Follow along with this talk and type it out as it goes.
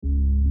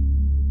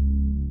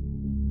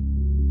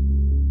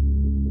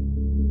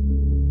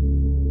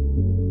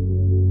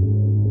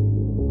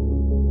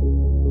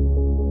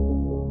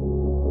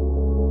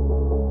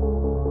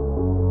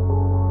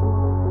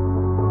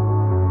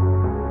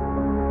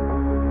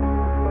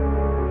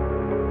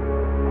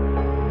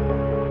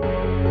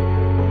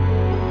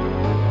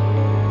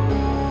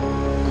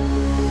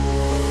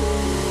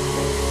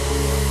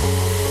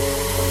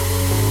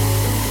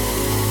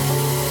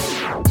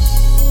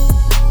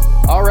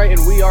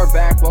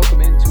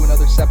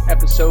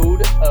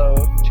episode of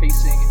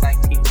Chasing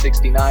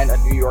 1969, a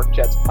New York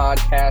Jets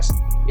podcast.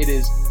 It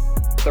is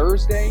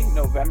Thursday,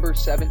 November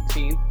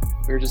 17th.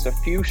 We're just a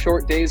few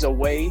short days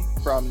away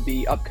from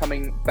the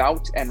upcoming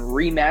bout and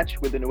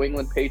rematch with the New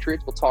England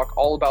Patriots. We'll talk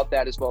all about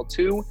that as well,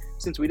 too.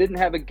 Since we didn't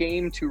have a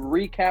game to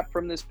recap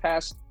from this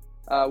past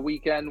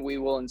weekend, we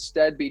will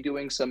instead be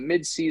doing some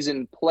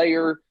midseason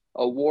player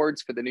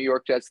awards for the New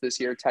York Jets this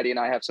year. Teddy and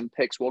I have some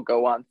picks we'll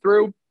go on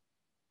through.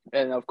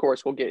 And, of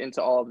course, we'll get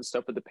into all of the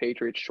stuff with the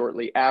Patriots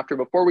shortly after.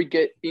 Before we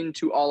get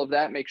into all of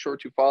that, make sure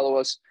to follow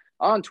us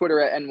on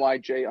Twitter at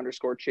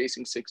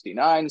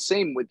NYJ_chasing69.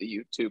 Same with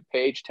the YouTube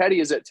page.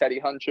 Teddy is at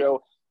Teddy Huncho.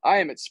 I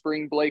am at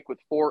Spring Blake with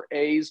 4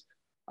 A's.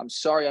 I'm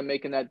sorry I'm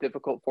making that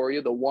difficult for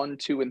you. The 1,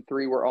 2, and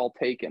 3 were all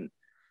taken.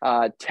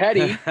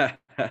 Teddy,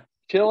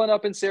 chilling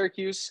up in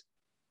Syracuse,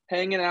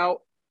 hanging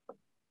out.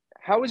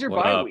 How was your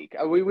bye week?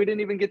 We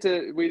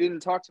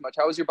didn't talk too much.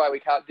 How was your bye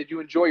week? How did you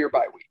enjoy your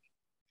bye week?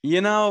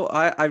 You know,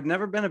 I've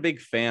never been a big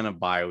fan of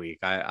bye week.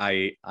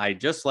 I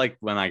just like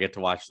when I get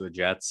to watch the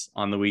Jets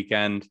on the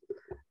weekend.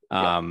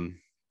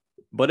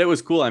 But it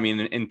was cool. I mean,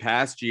 in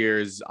past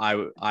years,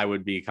 I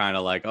would be kind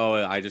of like, oh,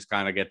 I just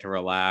kind of get to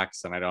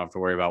relax and I don't have to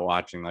worry about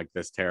watching like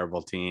this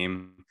terrible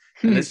team.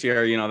 And this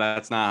year, you know,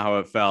 that's not how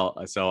it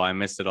felt. So I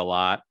missed it a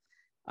lot.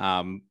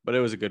 But it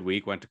was a good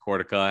week. Went to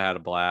Cortica, had a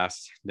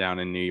blast down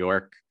in New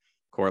York.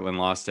 Cortland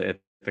lost to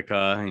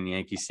Ithaca in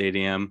Yankee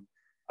Stadium.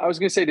 I was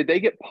going to say, did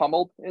they get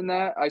pummeled in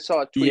that? I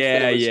saw a tweet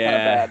that it was kind of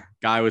bad.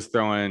 Guy was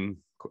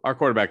our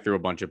quarterback threw a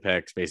bunch of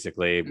picks,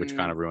 basically, which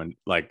kind of ruined,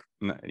 like,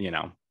 you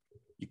know,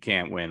 you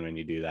can't win when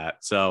you do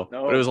that. So,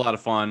 But it was a lot of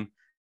fun.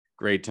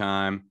 Great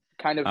time.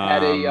 Kind of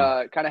had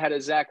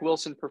a Zach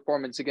Wilson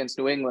performance against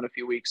New England a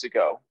few weeks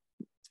ago.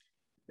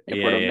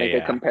 If we're to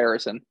make a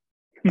comparison.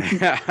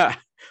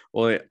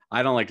 Well,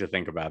 I don't like to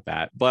think about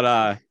that,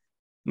 but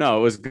no,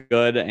 it was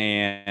good.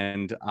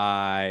 And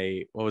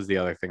what was the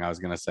other thing I was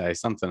going to say?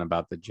 Something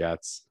about the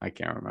Jets. I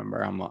can't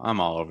remember. I'm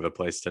all over the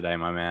place today,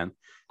 my man.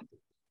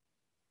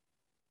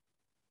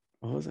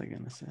 What was I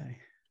going to say?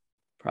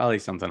 Probably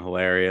something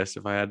hilarious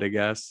if I had to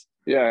guess.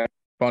 Yeah.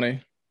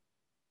 Funny.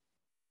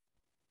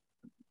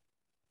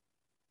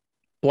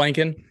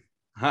 Blanking.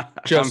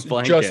 Just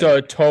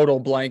a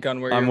total blank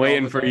on where I'm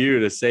waiting for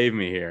you to save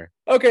me here.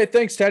 Okay,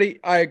 thanks, Teddy.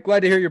 I'm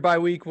glad to hear your bye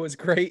week was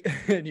great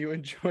and you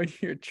enjoyed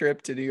your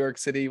trip to New York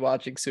City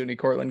watching SUNY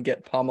Cortland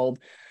get pummeled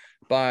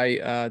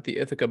by the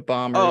Ithaca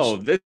Bombers. Oh,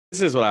 this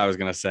is what I was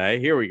going to say.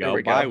 Here we go.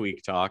 Bye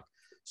week talk.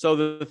 So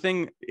the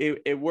thing,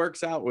 it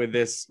works out with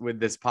this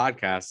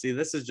podcast. See,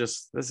 this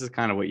is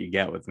kind of what you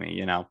get with me,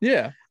 you know?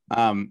 Yeah.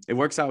 It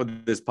works out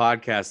with this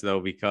podcast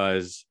though,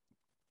 because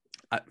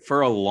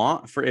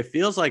it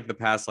feels like the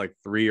past like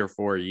 3 or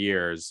 4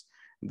 years,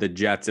 the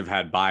Jets have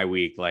had bye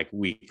week like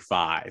week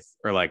 5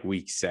 or like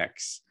week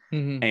 6.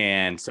 Mm-hmm.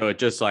 And so it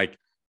just like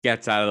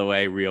gets out of the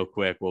way real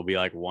quick. We'll be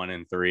like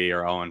 1-3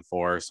 or 0-4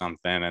 or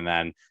something. And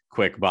then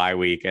quick bye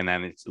week. And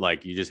then it's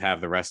like, you just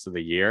have the rest of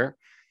the year.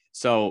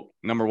 So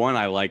number one,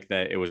 I like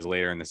that it was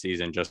later in the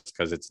season just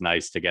because it's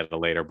nice to get a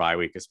later bye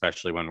week,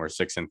 especially when we're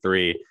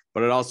 6-3,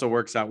 but it also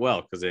works out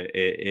well because it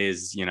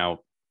is, you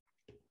know,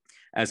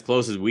 as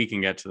close as we can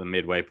get to the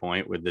midway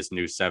point with this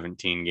new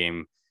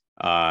 17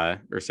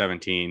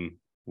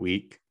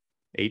 week,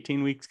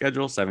 18 week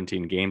schedule,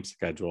 17 game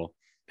schedule.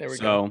 There we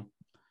go.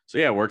 So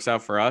yeah, it works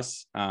out for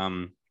us.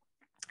 And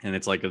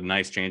it's like a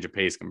nice change of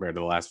pace compared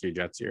to the last few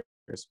Jets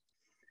years.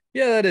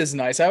 Yeah, that is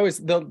nice.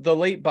 The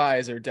late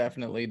buys are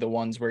definitely the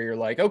ones where you're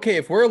like, okay,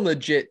 if we're a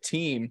legit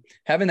team,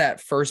 having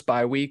that first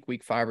bye week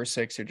 5 or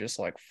 6, you're just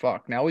like,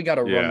 fuck, now we got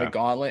to run the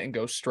gauntlet and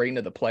go straight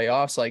into the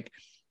playoffs. Like,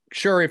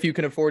 sure, if you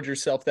can afford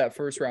yourself that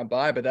first round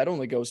bye, but that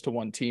only goes to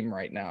one team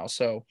right now.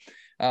 So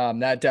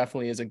that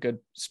definitely is a good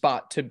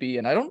spot to be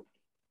in. I don't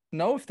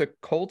know if the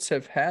Colts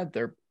have had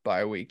their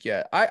bye week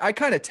yet. I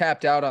kind of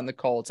tapped out on the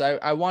Colts.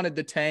 I wanted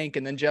the tank,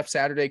 and then Jeff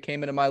Saturday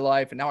came into my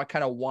life, and now I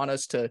kind of want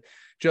us to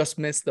just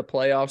miss the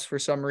playoffs for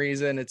some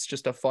reason. It's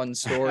just a fun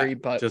story,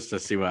 but just to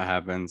see what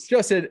happens.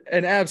 Just an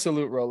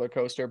absolute roller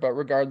coaster. But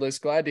regardless,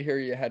 glad to hear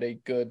you had a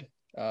good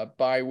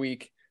bye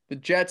week. The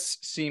Jets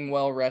seem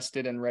well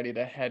rested and ready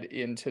to head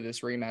into this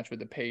rematch with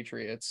the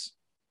Patriots.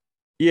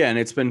 Yeah, and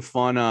it's been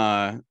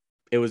fun.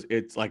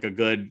 It's like a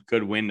good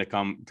win to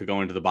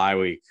go into the bye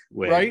week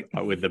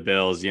with the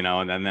Bills, you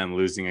know, and then them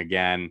losing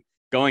again.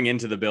 Going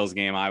into the Bills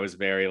game, I was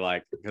very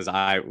like, because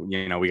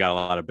we got a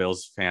lot of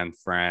Bills fan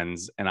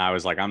friends, and I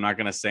was like, I'm not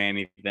gonna say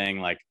anything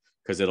like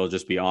because it'll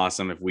just be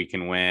awesome if we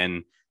can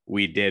win.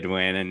 We did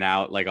win, and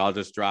now like I'll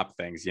just drop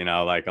things, you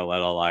know, like a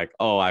little like,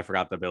 oh, I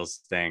forgot the Bills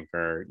stink,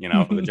 or you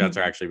know, the Jets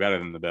are actually better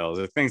than the Bills,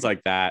 or things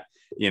like that,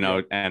 you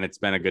know. And it's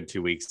been a good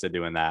 2 weeks to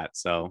doing that.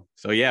 So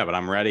yeah, but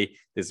I'm ready.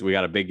 We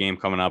got a big game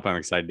coming up. I'm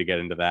excited to get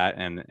into that,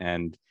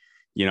 and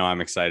you know,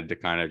 I'm excited to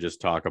kind of just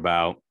talk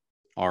about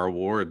our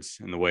awards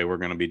and the way we're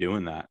going to be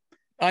doing that.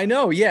 I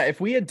know. Yeah.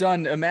 If we had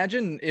done,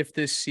 imagine if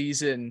this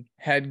season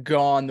had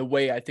gone the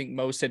way I think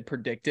most had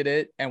predicted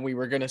it, and we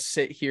were going to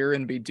sit here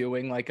and be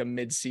doing like a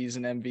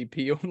mid-season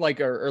MVP, like,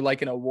 or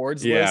like an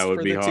awards list it would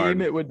for be the hard.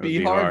 team. It would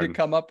be hard to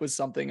come up with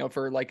something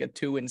for like a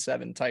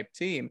 2-7 type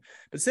team.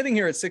 But sitting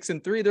here at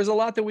 6-3, there's a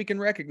lot that we can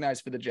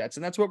recognize for the Jets.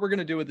 And that's what we're going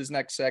to do with this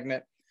next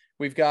segment.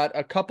 We've got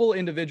a couple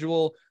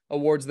individual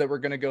awards that we're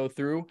going to go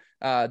through.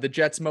 The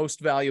Jets' most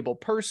valuable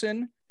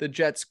person, the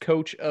Jets'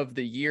 coach of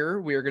the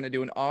year. We are going to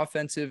do an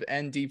offensive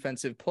and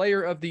defensive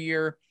player of the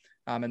year,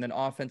 and then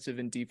offensive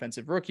and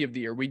defensive rookie of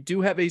the year. We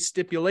do have a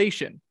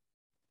stipulation.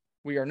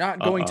 We are not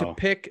going to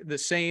pick the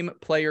same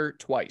player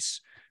twice,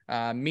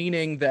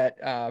 meaning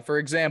that, for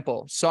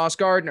example, Sauce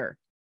Gardner,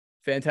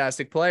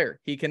 fantastic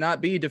player. He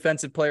cannot be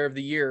defensive player of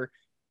the year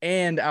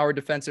and our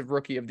defensive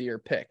rookie of the year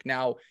pick.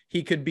 Now,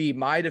 he could be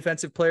my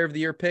defensive player of the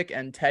year pick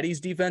and Teddy's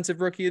defensive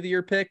rookie of the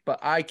year pick, but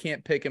I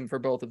can't pick him for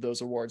both of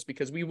those awards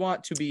because we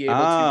want to be able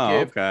to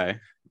give. Okay.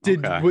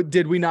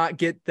 Did we not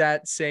get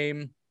that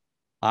same?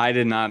 I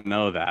did not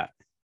know that.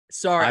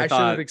 Sorry, I should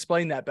have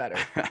explained that better.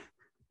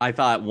 I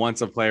thought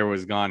once a player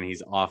was gone,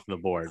 he's off the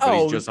board, but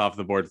he's just off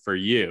the board for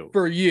you.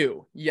 For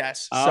you.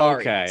 Yes.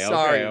 Sorry.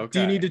 Okay.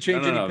 Do you need to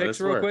change any picks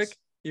real quick?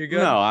 You're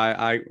good?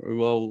 No,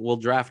 we'll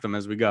draft them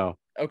as we go.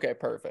 Okay,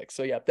 perfect.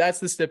 So yeah, that's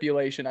the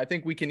stipulation. I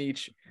think we can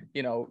each,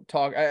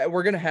 talk.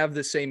 We're going to have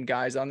the same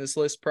guys on this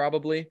list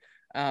probably.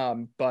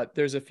 But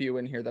there's a few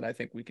in here that I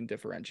think we can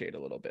differentiate a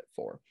little bit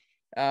for.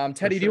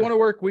 Teddy, do you want to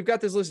work? We've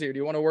got this list here. Do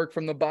you want to work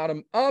from the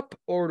bottom up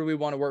or do we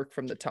want to work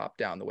from the top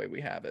down the way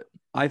we have it?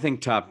 I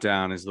think top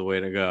down is the way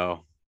to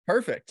go.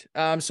 Perfect.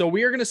 So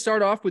we are going to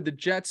start off with the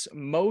Jets'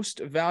 most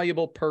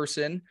valuable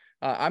person.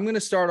 I'm going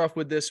to start off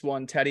with this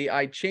one, Teddy.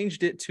 I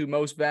changed it to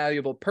most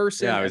valuable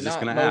person. Yeah, I was just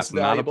going to ask,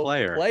 not a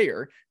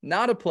player.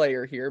 Not a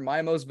player here.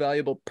 My most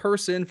valuable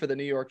person for the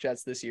New York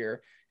Jets this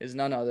year is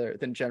none other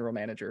than general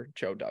manager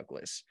Joe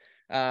Douglas.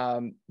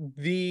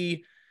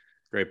 Great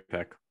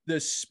pick. The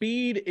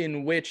speed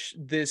in which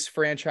this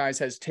franchise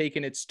has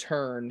taken its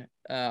turn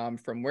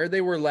from where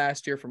they were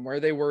last year, from where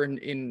they were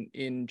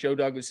in Joe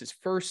Douglas's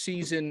first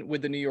season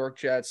with the New York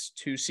Jets,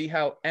 to see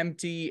how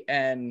empty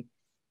and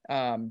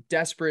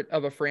desperate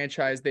of a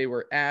franchise they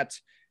were at.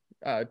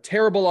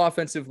 Terrible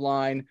offensive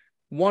line,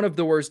 one of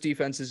the worst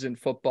defenses in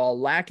football,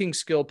 lacking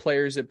skill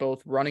players at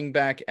both running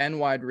back and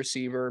wide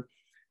receiver.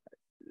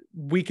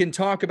 We can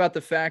talk about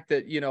the fact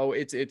that,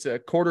 it's a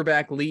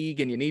quarterback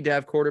league and you need to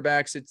have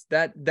quarterbacks. It's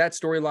that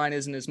storyline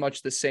isn't as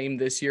much the same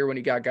this year when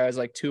you got guys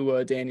like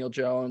Tua, Daniel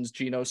Jones,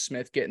 Geno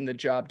Smith getting the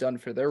job done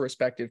for their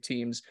respective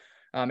teams.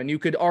 And you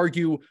could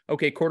argue,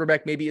 okay,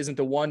 quarterback maybe isn't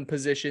the one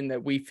position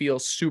that we feel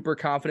super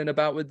confident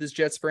about with this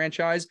Jets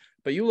franchise,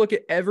 but you look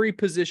at every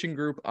position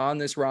group on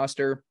this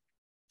roster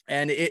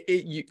and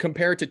you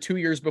compare it to 2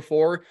 years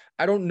before.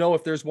 I don't know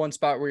if there's one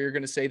spot where you're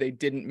going to say they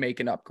didn't make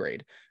an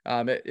upgrade.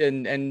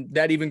 And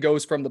that even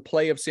goes from the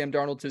play of Sam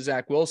Darnold to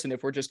Zach Wilson.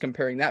 If we're just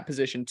comparing that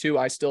position too,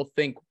 I still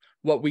think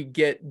what we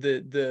get,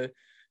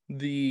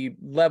 the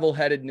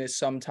level-headedness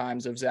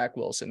sometimes of Zach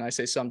Wilson, I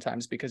say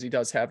sometimes because he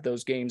does have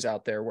those games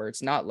out there where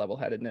it's not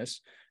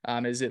level-headedness,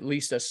 is at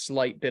least a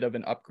slight bit of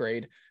an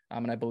upgrade.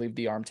 And I believe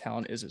the arm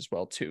talent is as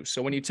well too.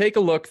 So when you take a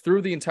look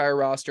through the entire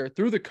roster,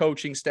 through the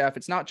coaching staff,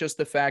 it's not just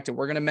the fact, and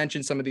we're going to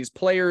mention some of these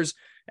players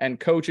and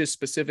coaches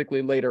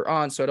specifically later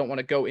on, so I don't want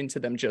to go into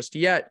them just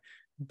yet,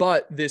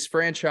 but this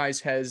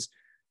franchise has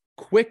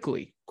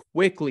quickly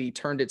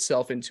turned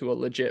itself into a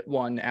legit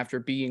one after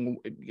being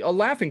a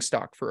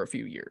laughingstock for a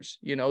few years.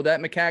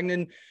 That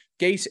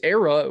McCagnon-Gase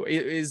era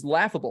is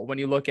laughable when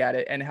you look at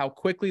it and how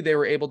quickly they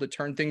were able to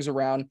turn things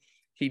around.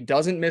 He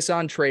doesn't miss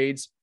on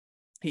trades.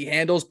 He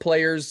handles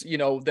players,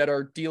 that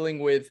are dealing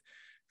with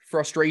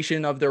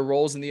frustration of their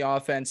roles in the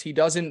offense. He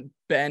doesn't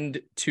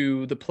bend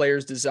to the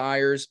players'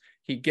 desires.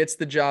 He gets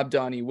the job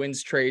done. He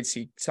wins trades.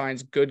 He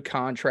signs good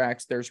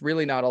contracts. There's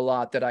really not a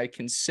lot that I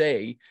can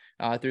say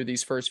through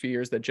these first few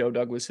years that Joe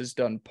Douglas has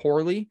done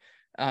poorly.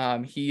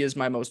 He is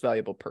my most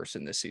valuable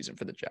person this season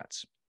for the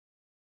Jets.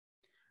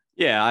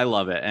 Yeah, I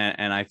love it.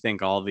 And I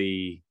think all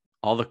the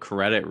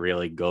credit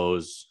really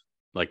goes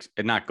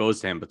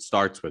to him, but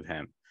starts with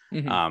him.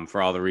 Mm-hmm.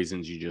 For all the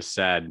reasons you just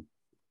said.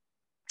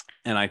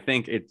 And I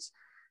think it's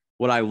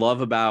what I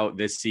love about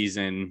this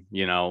season,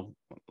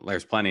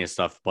 there's plenty of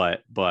stuff,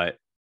 but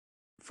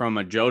from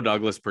a Joe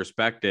Douglas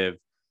perspective,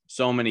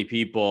 so many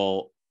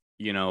people,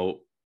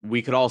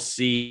 we could all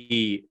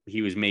see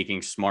he was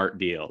making smart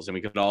deals and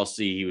we could all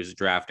see he was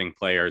drafting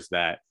players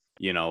that,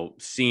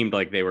 seemed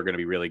like they were going to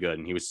be really good.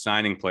 And he was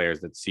signing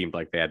players that seemed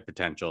like they had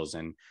potentials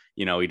and,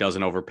 he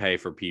doesn't overpay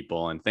for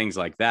people and things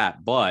like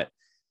that. But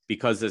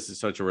because this is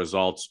such a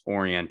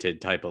results-oriented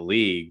type of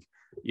league,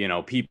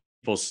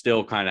 people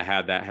still kind of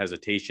had that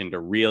hesitation to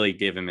really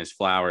give him his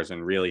flowers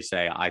and really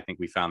say, I think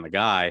we found the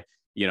guy,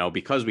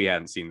 because we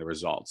hadn't seen the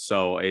results.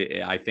 So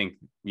I think,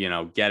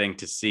 getting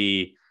to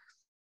see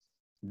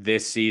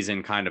this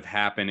season kind of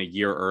happen a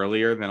year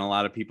earlier than a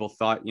lot of people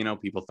thought,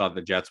 people thought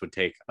the Jets would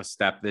take a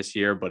step this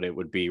year, but it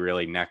would be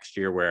really next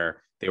year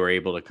where they were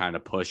able to kind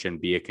of push and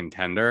be a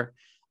contender.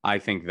 I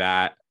think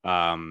that,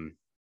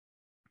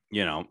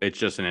 it's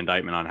just an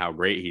indictment on how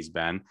great he's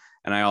been.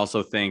 And I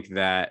also think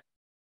that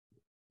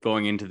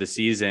going into the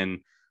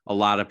season, a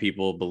lot of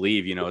people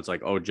believe, it's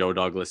like, oh, Joe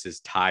Douglas is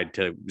tied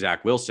to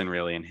Zach Wilson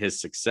really and his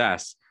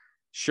success.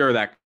 Sure,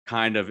 that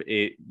kind of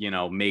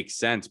makes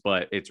sense,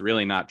 but it's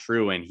really not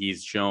true. And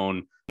he's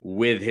shown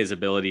with his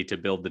ability to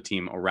build the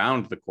team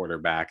around the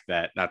quarterback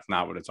that's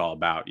not what it's all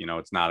about.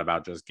 It's not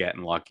about just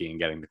getting lucky and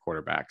getting the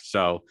quarterback.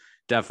 So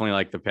definitely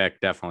like the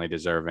pick, definitely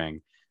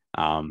deserving.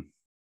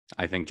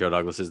 I think Joe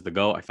Douglas is the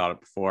GOAT. I thought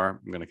it before.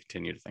 I'm going to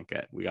continue to think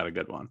it. We got a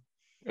good one.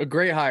 A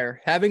great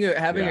hire. Having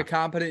a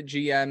competent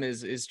GM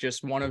is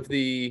just one of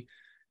the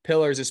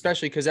pillars,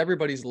 especially because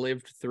everybody's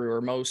lived through,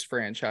 or most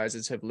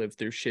franchises have lived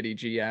through shitty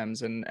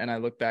GMs. And I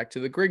look back to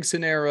the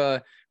Grigson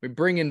era. We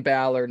bring in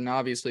Ballard, and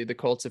obviously the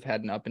Colts have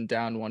had an up and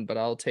down one, but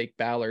I'll take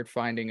Ballard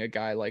finding a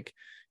guy like,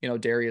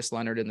 Darius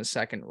Leonard in the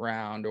second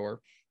round, or,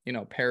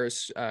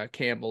 Paris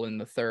Campbell in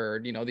the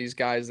third, these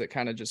guys that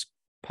kind of just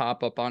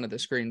pop up onto the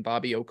screen.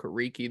 Bobby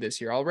Okereke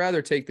this year. I'll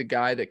rather take the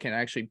guy that can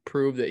actually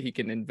prove that he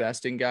can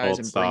invest in guys Colts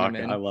and bring talk.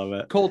 them in. I love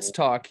it. Colts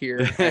talk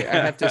here. I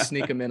have to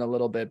sneak them in a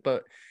little bit,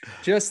 but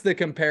just the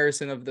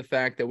comparison of the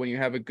fact that when you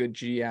have a good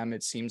GM,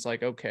 it seems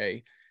like,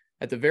 okay,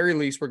 at the very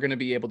least, we're going to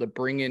be able to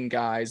bring in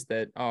guys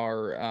that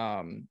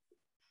are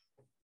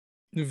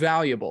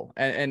valuable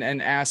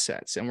and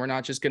assets, and we're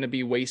not just going to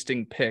be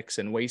wasting picks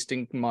and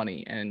wasting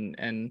money,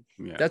 and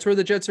that's where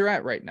the Jets are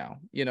at right now,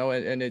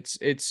 and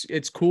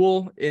it's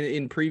cool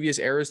in previous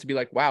eras to be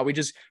like, wow, we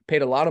just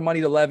paid a lot of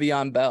money to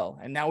Le'Veon Bell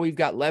and now we've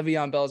got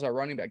Le'Veon Bell as our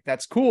running back.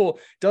 That's cool.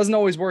 Doesn't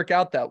always work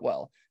out that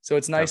well, so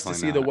it's nice to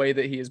see the way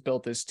that he has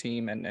built this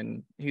team,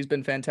 and he's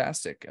been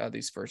fantastic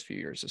these first few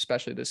years,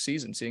 especially this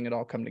season, seeing it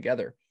all come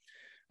together.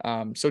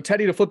 So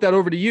Teddy, to flip that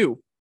over to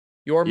you,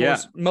 your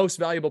most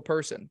valuable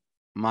person.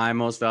 My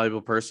most valuable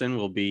person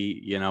will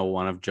be,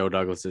 one of Joe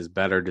Douglas's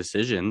better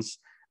decisions.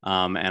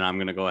 And I'm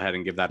going to go ahead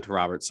and give that to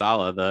Robert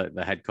Saleh,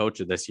 the head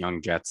coach of this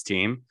young Jets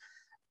team.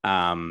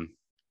 Robert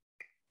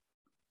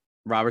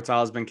Saleh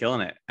has been killing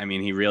it. I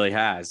mean, he really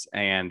has.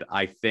 And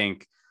I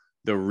think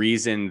the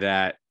reason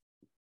that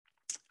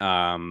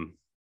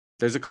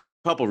there's a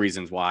couple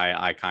reasons why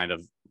I kind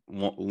of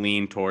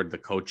lean toward the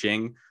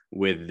coaching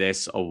with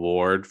this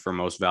award for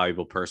most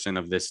valuable person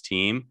of this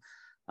team.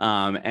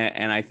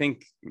 And I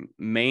think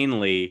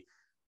mainly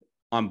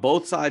on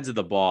both sides of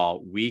the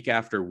ball, week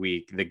after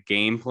week, the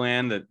game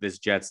plan that this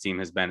Jets team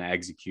has been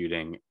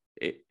executing,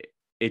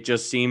 it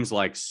just seems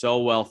like so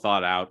well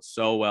thought out,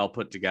 so well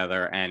put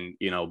together, and,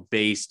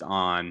 based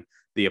on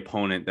the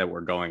opponent that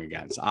we're going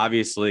against.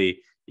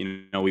 Obviously,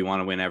 we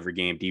want to win every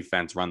game,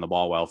 defense, run the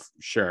ball well,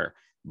 sure.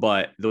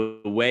 But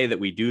the way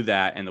that we do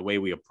that and the way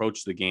we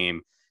approach the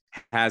game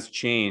has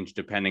changed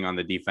depending on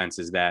the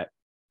defenses that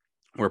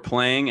we're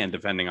playing and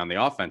depending on the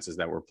offenses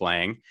that we're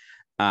playing.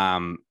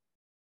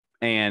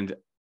 And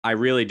I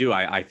really do.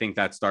 I think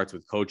that starts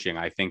with coaching.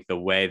 I think the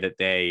way that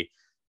they,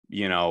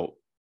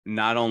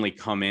 not only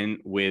come in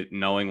with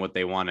knowing what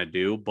they want to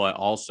do, but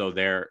also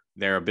their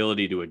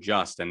ability to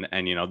adjust. And,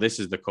 this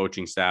is the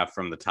coaching staff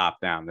from the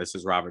top down. This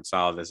is Robert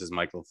Saleh. This is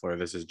Michael LaFleur.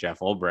 This is Jeff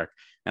Ulbrich.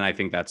 And I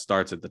think that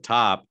starts at the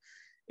top,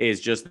 is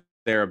just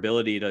their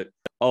ability to,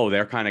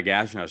 they're kind of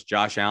gashing us.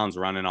 Josh Allen's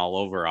running all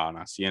over on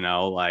us,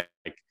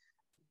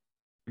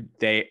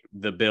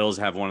 the Bills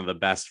have one of the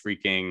best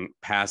freaking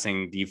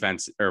passing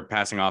defense or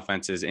passing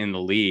offenses in the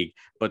league,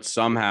 but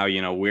somehow,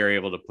 we're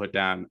able to put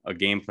down a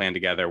game plan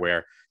together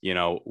where,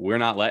 we're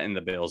not letting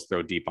the Bills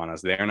throw deep on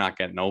us. They're not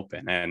getting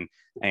open.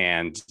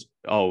 And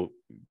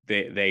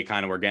they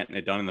kind of were getting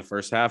it done in the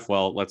first half.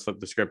 Well, let's flip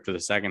the script to the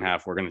second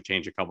half. We're going to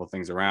change a couple of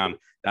things around.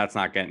 That's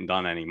not getting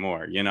done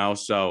anymore,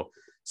 So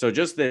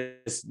just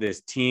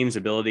this team's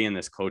ability and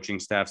this coaching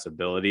staff's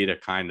ability to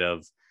kind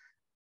of,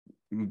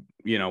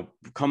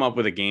 come up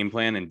with a game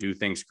plan and do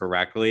things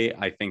correctly.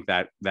 I think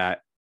that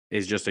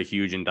is just a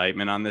huge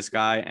indictment on this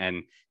guy.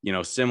 And,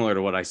 similar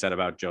to what I said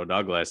about Joe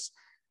Douglas,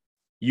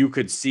 you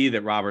could see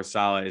that Robert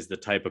Saleh is the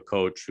type of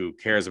coach who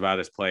cares about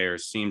his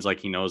players, seems like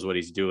he knows what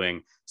he's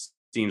doing,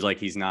 seems like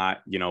he's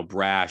not,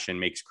 brash and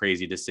makes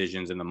crazy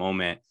decisions in the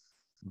moment.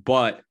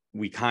 But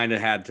we kind of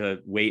had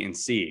to wait and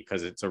see,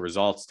 because it's a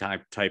results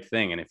type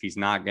thing. And if he's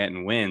not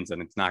getting wins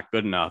and it's not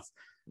good enough,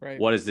 right,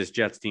 what has this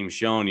Jets team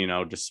shown,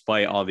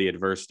 despite all the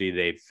adversity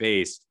they've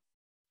faced,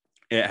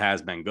 it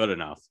has been good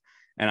enough.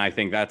 And I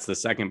think that's the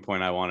second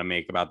point I want to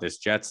make about this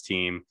Jets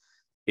team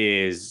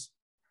is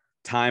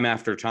time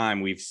after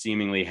time, we've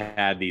seemingly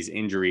had these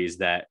injuries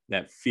that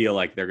feel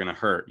like they're going to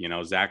hurt.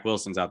 Zach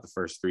Wilson's out the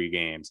first 3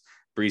 games.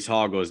 Breece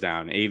Hall goes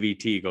down.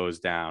 AVT goes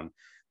down.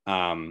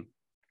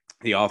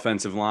 The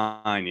offensive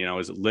line,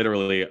 is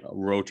literally a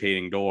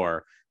rotating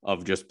door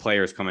of just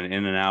players coming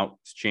in and out,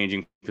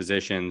 changing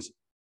positions.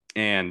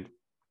 And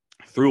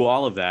through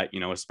all of that,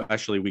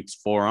 especially weeks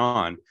 4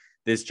 on,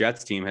 this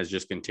Jets team has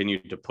just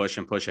continued to push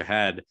and push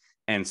ahead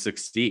and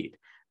succeed.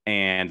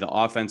 And the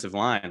offensive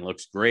line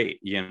looks great,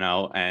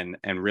 and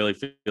really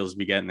feels to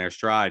be getting their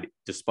stride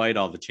despite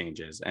all the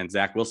changes. And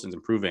Zach Wilson's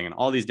improving, and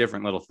all these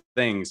different little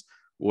things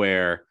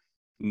where,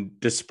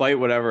 despite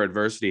whatever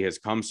adversity has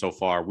come so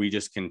far, we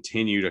just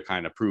continue to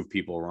kind of prove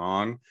people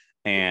wrong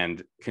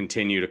and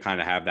continue to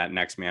kind of have that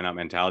next man up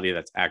mentality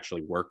that's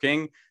actually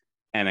working.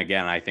 And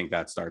again, I think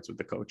that starts with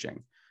the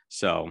coaching.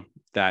 So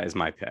that is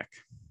my pick.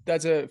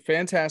 That's a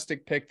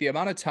fantastic pick. The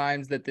amount of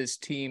times that this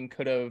team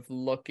could have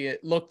looked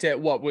at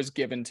what was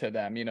given to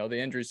them, you know, the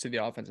injuries to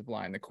the offensive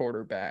line, the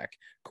quarterback,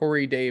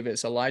 Corey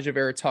Davis, Elijah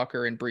Vera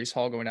Tucker, and Breece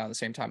Hall going down at the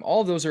same time. All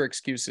of those are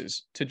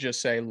excuses to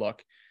just say,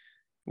 look,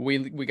 we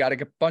got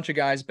a bunch of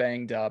guys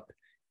banged up.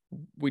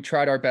 We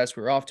tried our best.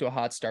 We were off to a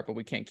hot start, but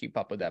we can't keep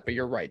up with that. But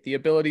you're right. The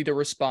ability to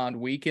respond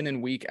week in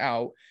and week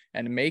out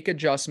and make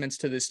adjustments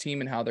to this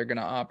team and how they're going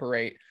to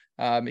operate.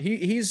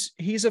 He's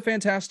a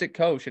fantastic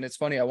coach. And it's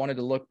funny, I wanted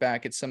to look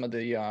back at some of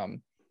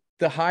the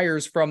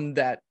hires from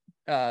that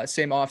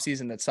same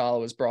offseason that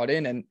Saleh was brought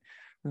in. And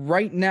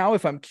right now,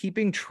 if I'm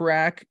keeping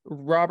track,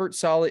 Robert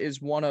Saleh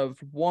is one of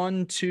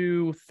 1,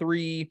 2,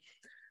 3.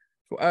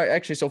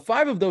 Actually, so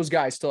 5 of those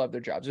guys still have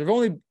their jobs. There've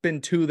only been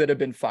 2 that have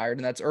been fired,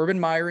 and that's Urban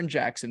Meyer in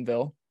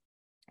Jacksonville,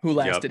 who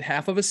lasted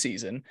half of a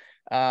season.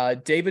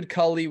 David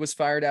Culley was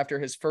fired after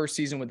his first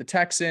season with the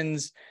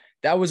Texans.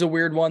 That was a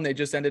weird one. They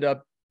just ended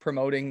up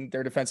promoting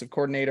their defensive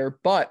coordinator.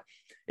 But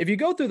if you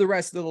go through the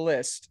rest of the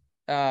list,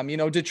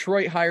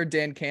 Detroit hired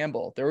Dan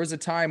Campbell. There was a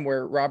time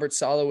where Robert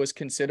Saleh was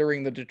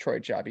considering the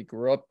Detroit job. He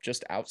grew up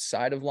just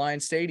outside of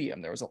Lions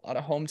Stadium. There was a lot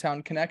of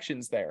hometown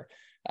connections there.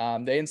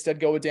 They instead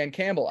go with Dan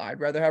Campbell. I'd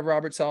rather have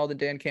Robert Saleh than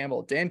Dan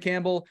Campbell. Dan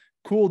Campbell,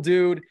 cool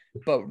dude.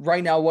 But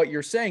right now what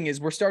you're saying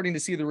is we're starting to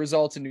see the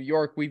results in New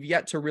York. We've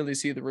yet to really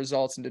see the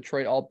results in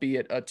Detroit,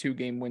 albeit a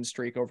 2-game win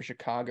streak over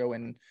Chicago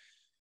and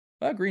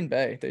Green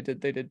Bay. They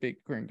did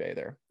beat Green Bay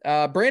there.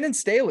 Brandon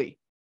Staley,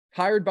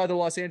 hired by the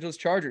Los Angeles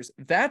Chargers.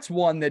 That's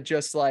one that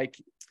just like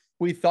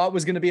we thought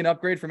was going to be an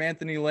upgrade from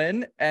Anthony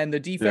Lynn, and the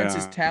defense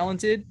is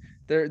talented.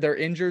 They're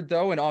injured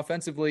though. And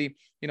offensively,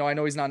 I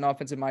know he's not an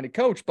offensive minded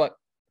coach, but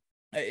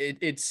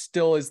it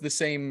still is the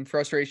same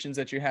frustrations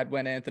that you had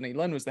when Anthony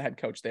Lynn was the head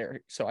coach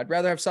there. So I'd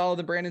rather have Saleh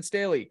than Brandon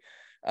Staley.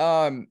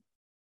 Arthur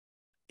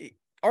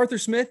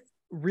Smith,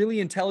 really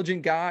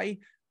intelligent guy.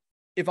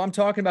 If I'm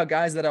talking about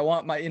guys that I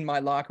want in my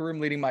locker room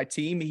leading my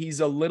team, he's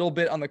a little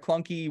bit on the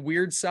clunky,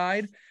 weird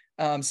side.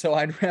 So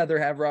I'd rather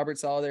have Robert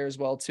Saleh there as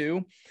well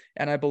too.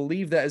 And I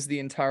believe that is the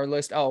entire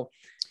list. Oh,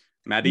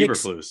 Matt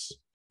Eberflus.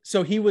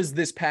 So he was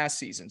this past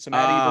season. So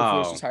Matt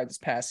Eberflus was hired this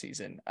past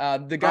season.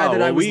 The guy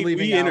that I was leaving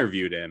we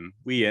interviewed him.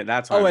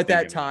 That's why at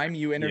that time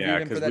you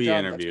interviewed him for that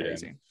job. That's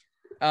crazy.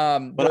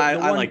 But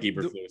I like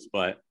Eberflus,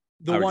 but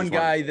the one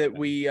guy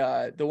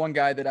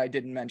that I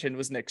didn't mention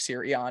was Nick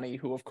Sirianni,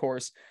 who of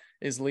course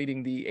is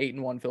leading the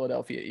 8-1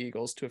 Philadelphia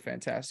Eagles to a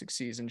fantastic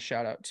season.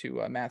 Shout out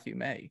to Matthew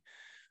May.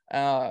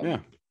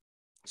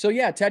 So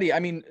yeah, Teddy, I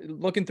mean,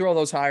 looking through all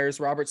those hires,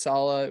 Robert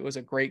Saleh was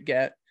a great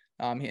get.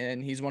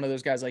 And he's one of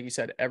those guys, like you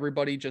said,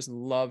 everybody just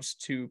loves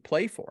to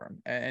play for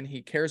him, and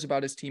he cares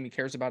about his team. He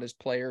cares about his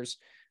players.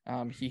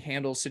 He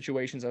handles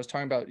situations. I was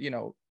talking about,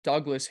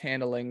 Douglas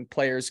handling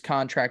players'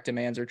 contract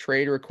demands or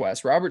trade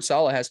requests. Robert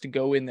Saleh has to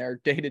go in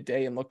there day to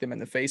day and look them in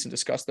the face and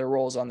discuss their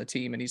roles on the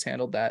team. And he's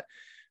handled that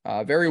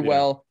very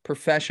well,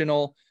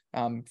 professional,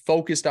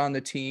 focused on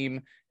the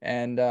team.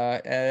 And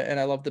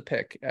I love the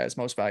pick as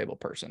most valuable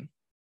person.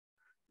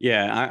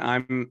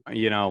 Yeah,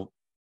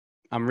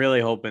 I'm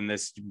really hoping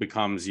this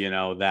becomes,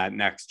 that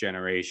next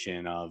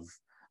generation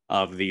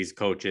of these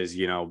coaches,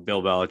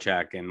 Bill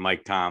Belichick and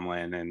Mike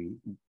Tomlin and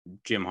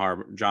Jim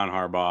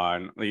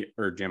Harbaugh,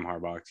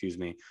 excuse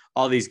me.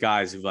 All these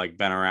guys who've like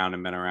been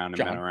around.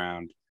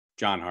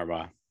 John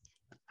Harbaugh.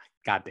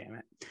 God damn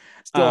it.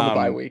 Still on the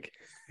bye week.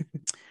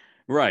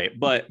 Right.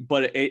 But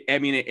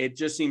it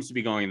just seems to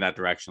be going in that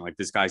direction. Like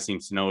this guy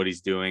seems to know what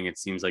he's doing. It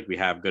seems like we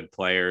have good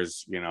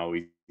players,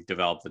 we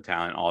developed the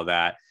talent, all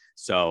that.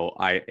 So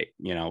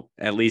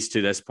at least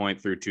to this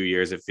point through 2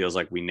 years, it feels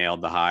like we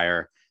nailed the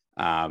hire.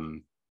 I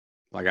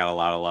got a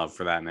lot of love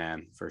for that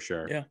man for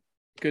sure. Yeah.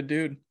 Good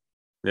dude.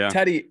 Yeah.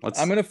 Teddy, what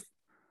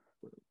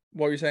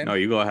were you saying? No,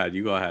 you go ahead.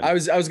 I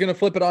was going to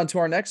flip it on to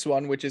our next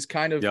one, which is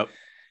kind of,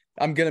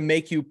 I'm going to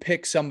make you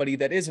pick somebody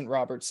that isn't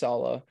Robert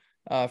Saleh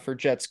for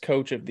Jets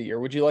coach of the year.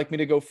 Would you like me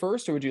to go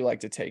first, or would you like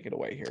to take it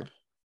away here?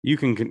 You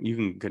can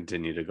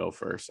continue to go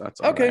first.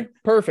 That's all okay. Right.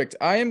 Perfect.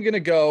 I am going to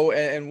go,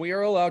 and we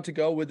are allowed to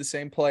go with the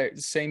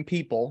same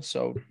people.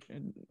 So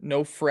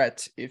no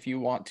fret if you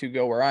want to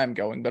go where I'm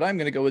going, but I'm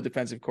going to go with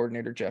defensive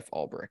coordinator Jeff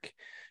Ulbrich.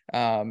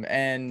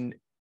 And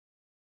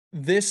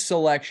this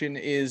selection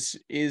is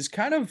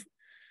kind of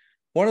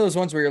one of those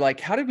ones where you're like,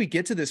 how did we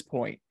get to this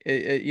point?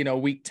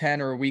 Week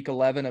 10 or week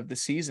 11 of the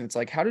season. It's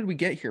like, how did we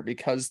get here?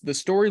 Because the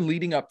story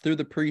leading up through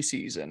the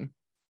preseason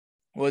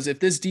was if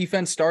this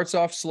defense starts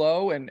off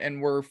slow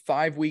and we're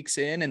 5 weeks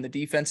in and the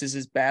defense is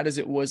as bad as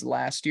it was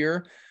last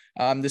year,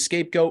 the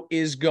scapegoat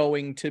is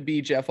going to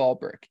be Jeff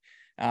Ulbrich.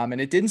 And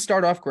it didn't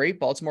start off great.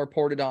 Baltimore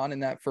poured it on in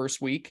that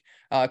first week.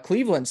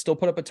 Cleveland still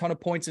put up a ton of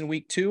points in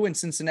week 2 and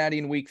Cincinnati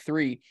in week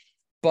 3.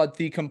 But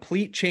the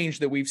complete change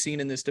that we've seen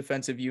in this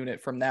defensive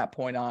unit from that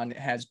point on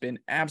has been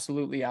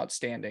absolutely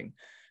outstanding.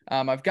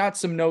 I've got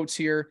some notes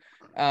here.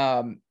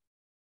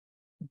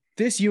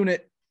 this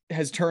unit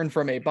has turned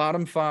from a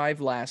bottom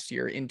 5 last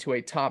year into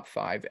a top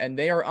 5, and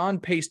they are on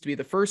pace to be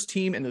the first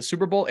team in the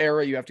Super Bowl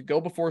era. You have to go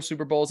before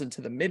Super Bowls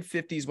into the mid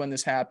 50s when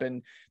this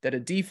happened, that a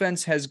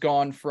defense has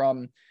gone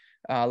from,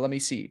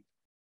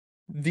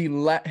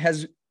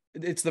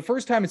 it's the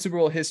first time in Super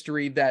Bowl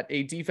history that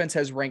a defense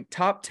has ranked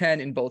top 10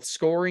 in both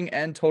scoring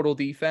and total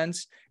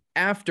defense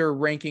after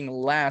ranking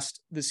last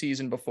the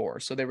season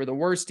before. So they were the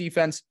worst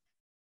defense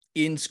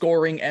in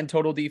scoring and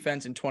total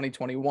defense in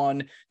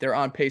 2021. They're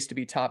on pace to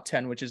be top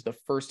 10, which is the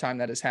first time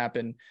that has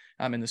happened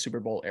in the Super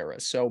Bowl era.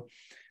 So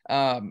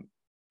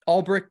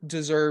Ulbrich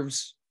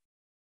deserves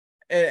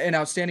an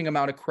outstanding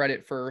amount of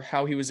credit for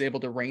how he was able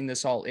to rein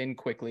this all in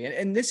quickly.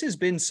 And this has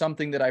been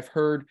something that I've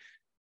heard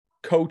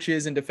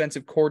coaches and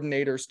defensive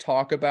coordinators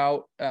talk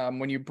about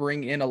when you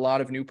bring in a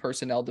lot of new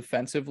personnel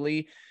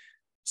defensively.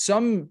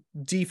 Some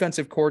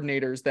defensive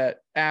coordinators that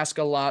ask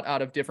a lot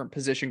out of different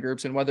position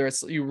groups, and whether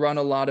it's you run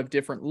a lot of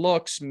different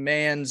looks,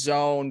 man,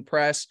 zone,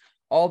 press,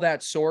 all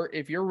that sort.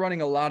 If you're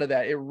running a lot of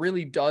that, it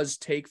really does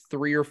take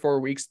 3 or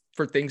 4 weeks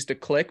for things to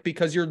click,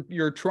 because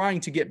you're trying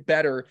to get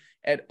better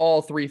at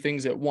all 3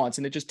 things at once.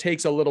 And it just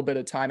takes a little bit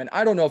of time. And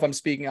I don't know if I'm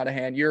speaking out of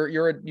hand.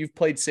 You've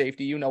played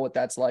safety. You know what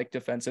that's like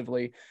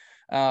defensively.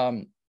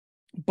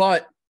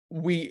 But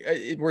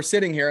we're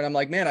sitting here and I'm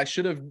like, man, I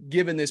should have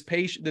given this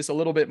a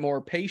little bit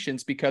more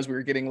patience, because we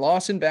were getting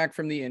Lawson back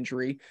from the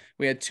injury.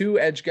 We had 2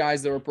 edge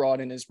guys that were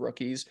brought in as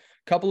rookies,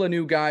 a couple of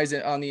new guys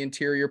on the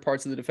interior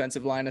parts of the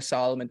defensive line, of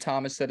Solomon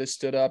Thomas that has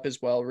stood up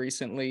as well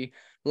recently.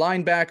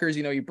 Linebackers,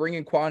 you bring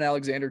in Quan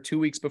Alexander 2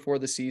 weeks before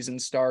the season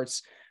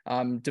starts.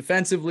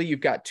 Defensively,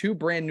 you've got 2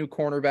 brand new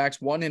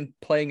cornerbacks, one in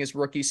playing his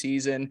rookie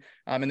season.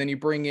 And then you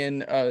bring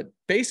in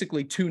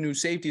basically 2 new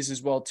safeties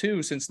as well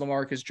too, since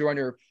LaMarcus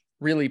Joyner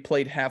really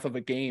played half of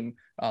a game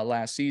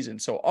last season.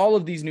 So all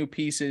of these new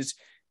pieces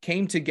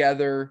came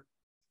together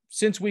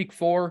since week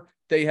 4.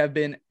 They have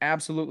been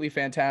absolutely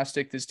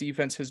fantastic. This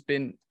defense has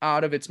been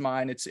out of its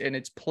mind.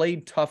 It's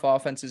played tough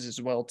offenses as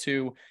well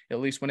too, at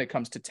least when it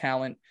comes to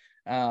talent.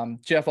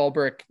 Jeff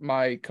Ulbrich,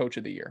 my coach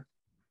of the year.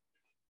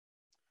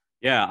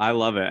 Yeah, I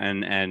love it.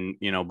 And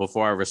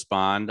before I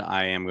respond,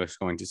 I am just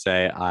going to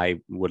say I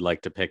would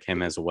like to pick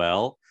him as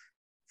well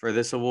for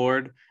this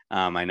award.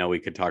 I know we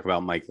could talk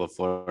about Mike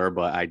LaFleur,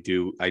 but I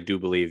do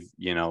believe,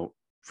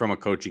 from a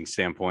coaching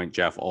standpoint,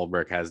 Jeff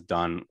Ulbrich has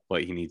done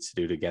what he needs to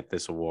do to get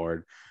this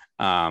award.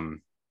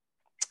 And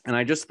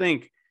I just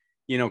think,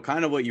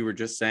 kind of what you were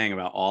just saying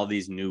about all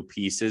these new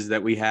pieces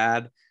that we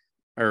had,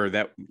 or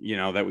that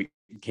we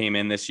came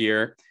in this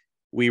year.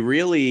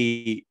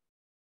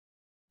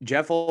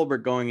 Jeff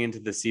Ulbrich going into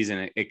the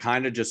season, it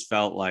kind of just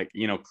felt like,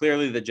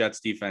 clearly the Jets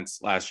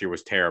defense last year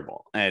was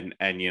terrible, and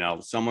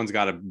someone's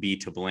got to be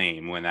to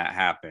blame when that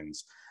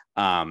happens.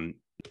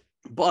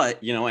 But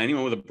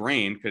anyone with a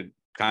brain could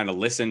kind of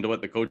listen to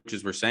what the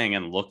coaches were saying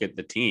and look at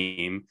the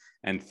team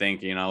and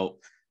think,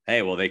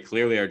 hey, well, they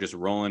clearly are just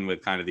rolling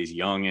with kind of these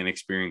young,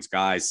 inexperienced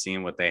guys,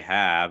 seeing what they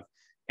have.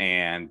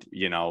 And,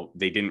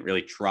 they didn't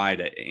really try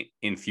to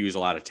infuse a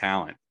lot of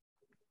talent.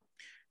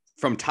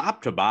 From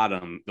top to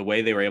bottom, the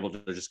way they were able to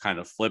just kind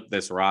of flip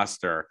this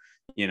roster,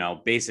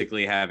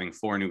 basically having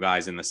 4 new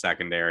guys in the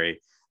secondary,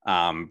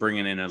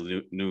 bringing in a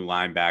new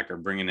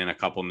linebacker, bringing in a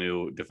couple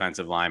new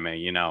defensive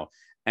linemen,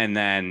 and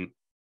then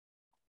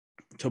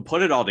to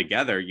put it all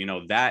together,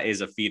 that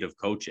is a feat of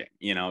coaching.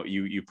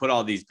 You put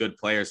all these good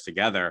players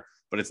together,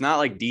 but it's not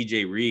like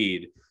DJ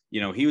Reed,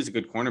 he was a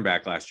good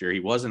cornerback last year.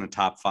 He wasn't a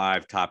top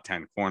 5, top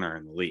 10 corner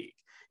in the league.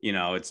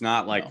 It's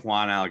not like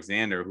Quan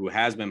Alexander, who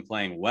has been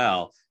playing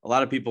well. A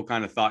lot of people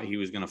kind of thought he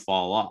was going to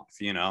fall off,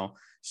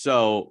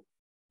 So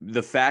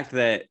the fact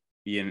that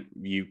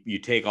you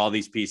take all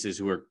these pieces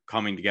who are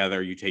coming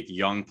together, you take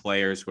young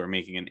players who are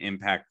making an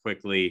impact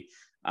quickly.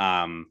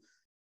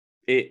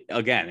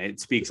 It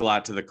speaks a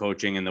lot to the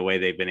coaching and the way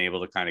they've been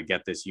able to kind of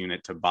get this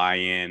unit to buy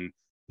in,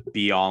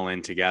 be all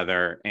in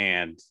together.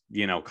 And,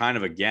 kind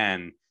of,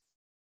 again,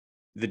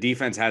 the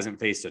defense hasn't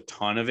faced a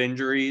ton of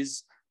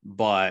injuries.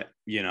 But,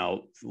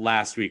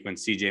 last week when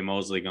CJ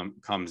Mosley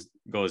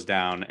goes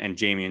down and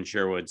Jamian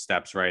Sherwood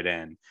steps right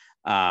in,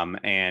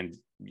 and,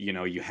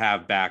 you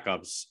have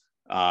backups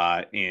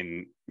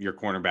in your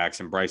cornerbacks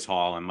and Bryce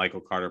Hall and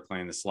Michael Carter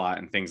playing the slot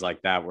and things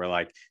like that, where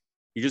like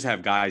you just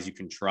have guys you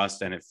can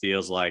trust. And it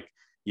feels like,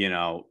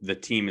 the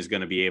team is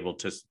going to be able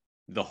to,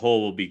 the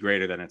whole will be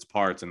greater than its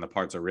parts, and the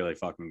parts are really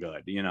fucking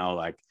good,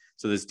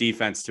 so this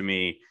defense to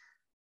me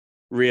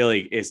really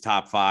is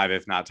top 5,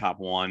 if not top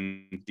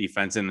 1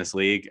 defense in this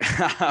league.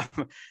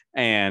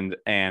 and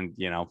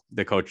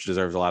the coach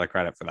deserves a lot of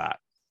credit for that.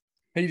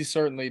 He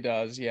certainly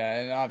does.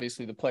 Yeah. And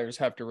obviously the players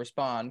have to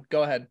respond.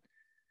 Go ahead.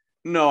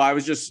 No, I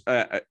was just,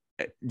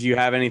 do you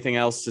have anything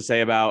else to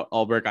say about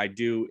Ulbrich? I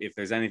do. If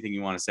there's anything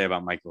you want to say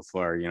about Mike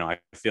LaFleur, I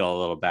feel a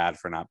little bad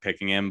for not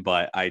picking him,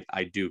 but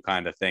I do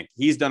kind of think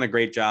he's done a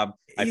great job.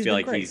 I feel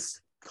like he's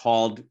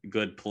called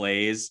good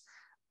plays.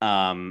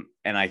 And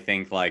I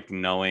think like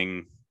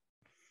knowing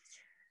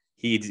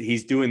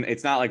he's doing,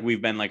 it's not like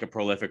we've been like a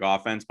prolific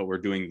offense, but we're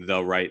doing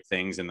the right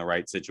things in the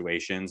right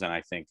situations. And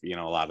I think, a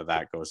lot of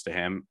that goes to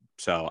him.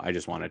 So I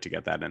just wanted to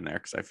get that in there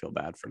because I feel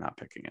bad for not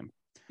picking him.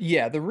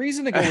 Yeah, the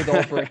reason to go with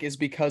Ulbrich is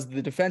because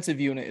the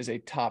defensive unit is a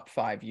top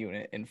 5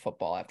 unit in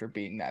football after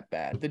being that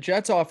bad. The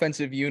Jets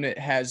offensive unit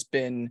has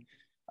been,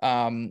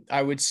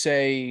 I would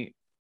say,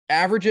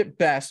 average at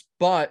best,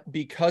 but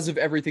because of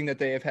everything that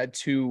they have had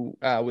to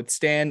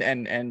withstand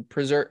and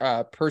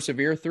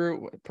persevere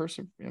through,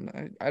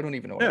 I don't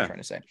even know what I'm trying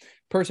to say,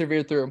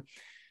 persevere through,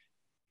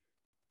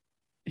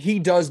 he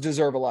does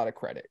deserve a lot of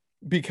credit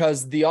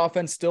because the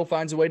offense still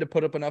finds a way to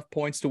put up enough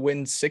points to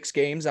win 6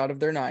 games out of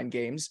their 9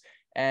 games.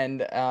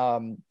 And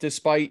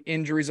despite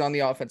injuries on the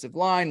offensive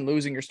line,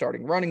 losing your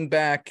starting running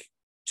back,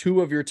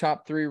 2 of your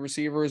top 3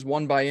 receivers,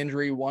 one by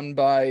injury, one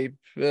by,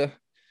 a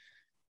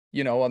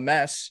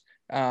mess,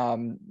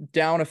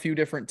 down a few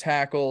different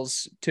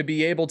tackles, to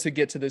be able to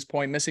get to this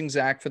point, missing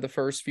Zach for the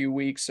first few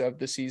weeks of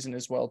the season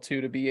as well,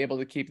 too, to be able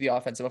to keep the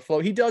offensive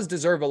afloat. He does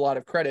deserve a lot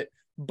of credit,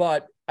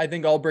 but I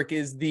think Ulbrich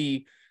is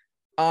the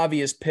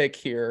obvious pick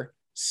here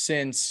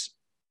since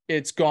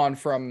it's gone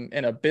from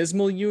an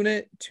abysmal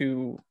unit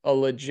to a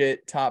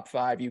legit top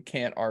 5. You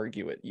can't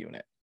argue it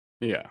unit.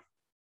 Yeah.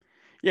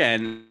 Yeah.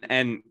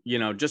 And,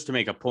 just to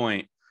make a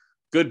point,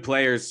 good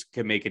players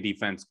can make a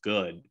defense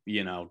good,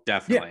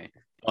 definitely.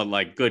 Yeah. But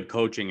like good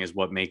coaching is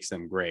what makes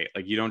them great.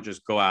 Like you don't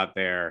just go out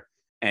there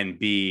and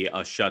be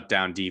a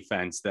shutdown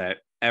defense that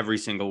every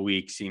single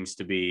week seems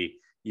to be,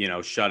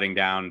 shutting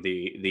down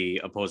the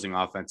opposing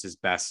offense's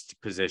best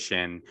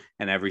position.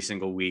 And every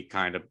single week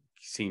kind of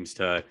seems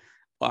to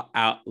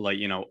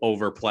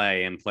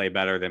overplay and play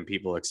better than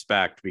people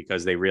expect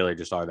because they really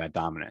just are that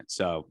dominant.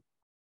 So,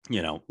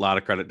 a lot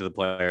of credit to the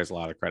players, a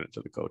lot of credit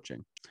to the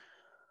coaching.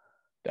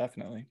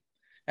 Definitely.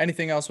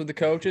 Anything else with the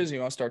coaches? You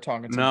want to start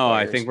talking? No,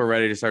 players? I think we're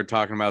ready to start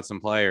talking about some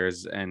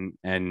players, and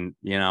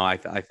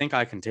I think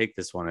I can take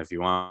this one if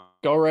you want.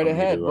 Go right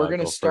ahead. We're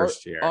going to start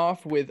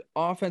off with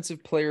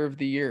Offensive Player of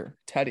the Year.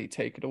 Teddy,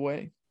 take it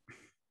away.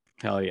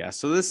 Hell yeah.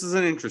 So this is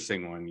an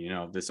interesting one.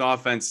 This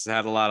offense has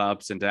had a lot of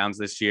ups and downs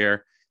this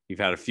year. You've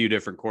had a few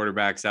different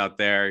quarterbacks out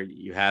there.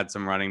 You had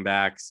some running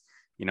backs.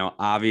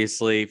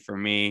 Obviously for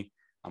me,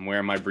 I'm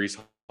wearing my Breece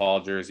Hall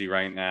jersey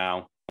right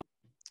now.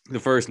 The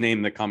first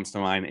name that comes to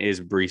mind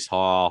is Breece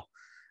Hall,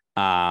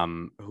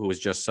 who was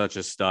just such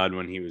a stud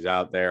when he was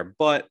out there.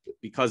 But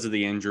because of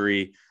the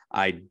injury,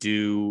 I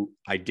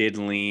did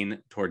lean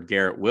toward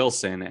Garrett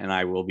Wilson, and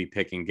I will be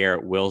picking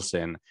Garrett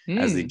Wilson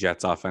as the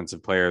Jets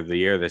Offensive Player of the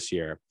Year this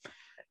year.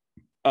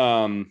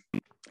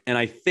 And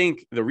I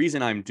think the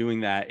reason I'm doing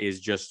that is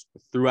just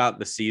throughout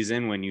the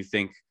season, when you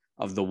think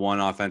of the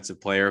one offensive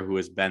player who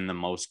has been the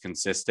most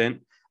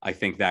consistent, I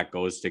think that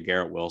goes to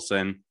Garrett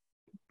Wilson.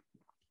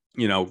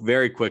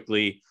 Very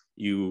quickly,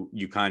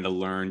 you kind of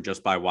learn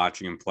just by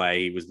watching him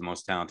play. He was the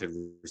most talented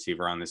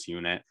receiver on this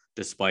unit,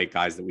 despite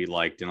guys that we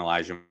liked in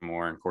Elijah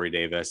Moore and Corey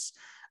Davis.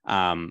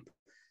 But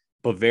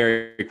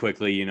very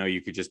quickly,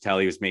 you could just tell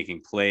he was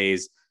making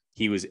plays.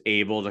 He was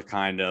able to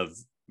kind of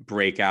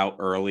break out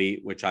early,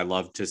 which I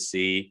love to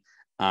see.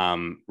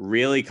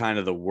 Really kind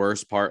of the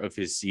worst part of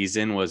his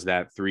season was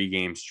that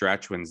 3-game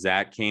stretch when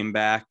Zach came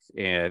back.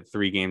 3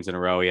 games in a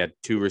row, he had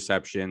 2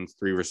 receptions,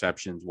 3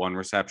 receptions, 1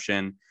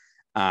 reception.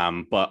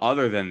 But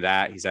other than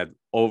that, he's had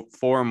 4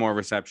 or more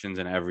receptions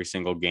in every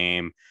single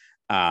game.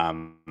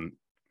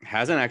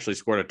 Hasn't actually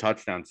scored a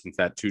touchdown since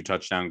that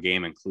 2-touchdown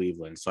game in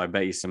Cleveland. So I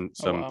bet you some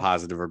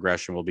positive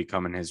regression will be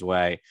coming his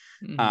way.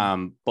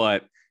 Mm-hmm.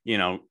 But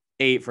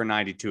 8 for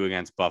 92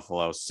 against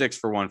Buffalo, 6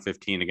 for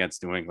 115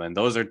 against New England.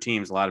 Those are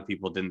teams a lot of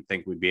people didn't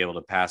think we'd be able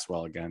to pass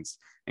well against.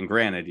 And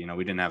granted,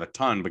 we didn't have a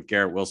ton, but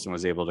Garrett Wilson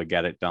was able to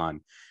get it done.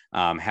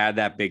 Had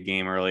that big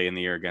game early in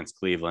the year against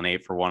Cleveland,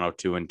 8 for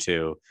 102 and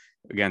 2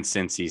 against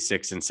Cincy,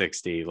 6 and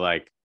 60.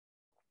 Like,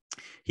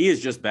 he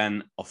has just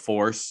been a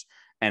force,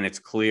 and it's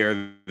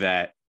clear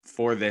that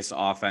for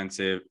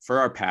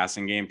our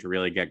passing game to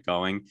really get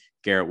going,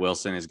 Garrett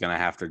Wilson is going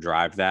to have to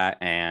drive that.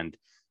 And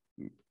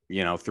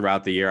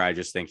throughout the year, I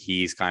just think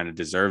he's kind of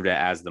deserved it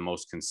as the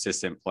most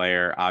consistent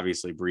player.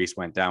 Obviously, Breece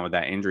went down with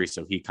that injury,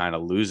 so he kind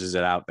of loses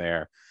it out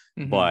there.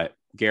 Mm-hmm. But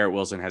Garrett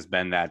Wilson has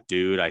been that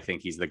dude. I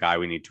think he's the guy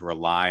we need to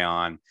rely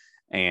on.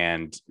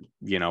 And,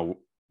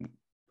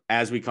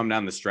 as we come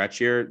down the stretch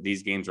here,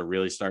 these games are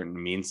really starting to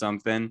mean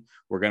something.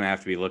 We're going to have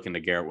to be looking to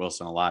Garrett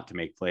Wilson a lot to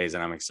make plays,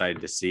 and I'm excited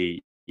to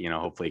see,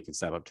 hopefully he can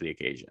step up to the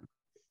occasion.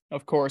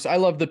 Of course. I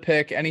love the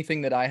pick.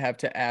 Anything that I have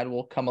to add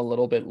will come a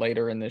little bit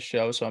later in this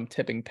show, so I'm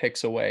tipping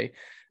picks away.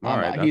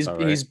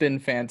 He's been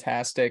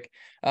fantastic.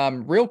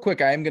 Real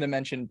quick, I am going to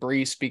mention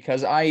Breece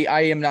because I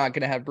am not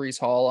going to have Breece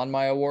Hall on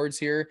my awards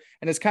here.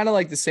 And it's kind of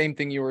like the same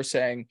thing you were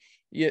saying.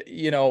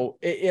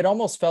 It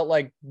almost felt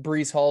like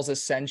Breece Hall's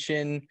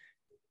ascension,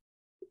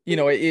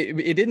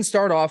 it didn't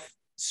start off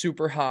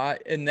super hot,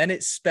 and then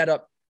it sped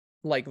up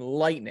like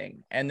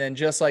lightning, and then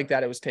just like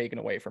that, it was taken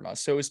away from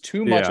us. So it was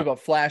too much of a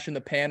flash in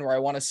the pan, where I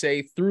want to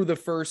say through the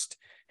first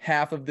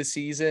half of the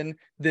season,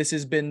 this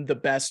has been the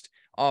best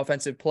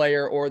offensive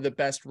player or the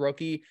best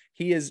rookie.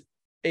 He is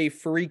a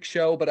freak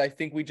show, but I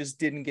think we just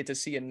didn't get to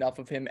see enough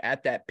of him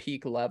at that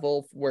peak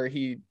level where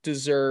he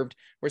deserved,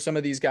 where some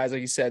of these guys,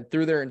 like you said,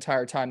 through their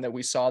entire time that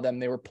we saw them,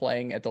 they were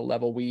playing at the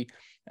level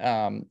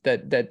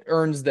that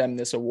earns them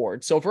this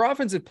award. So for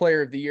offensive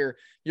player of the year,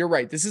 you're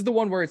right. This is the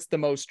one where it's the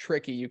most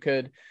tricky. You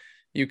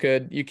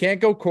can't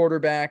go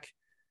quarterback.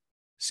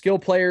 Skill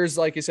players,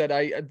 like you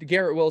said,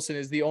 Garrett Wilson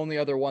is the only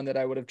other one that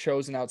I would have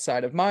chosen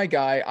outside of my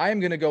guy. I am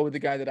going to go with the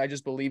guy that I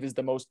just believe is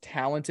the most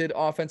talented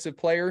offensive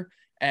player.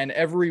 And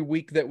every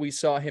week that we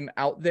saw him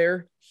out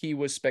there, he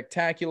was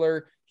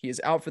spectacular. He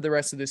is out for the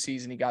rest of the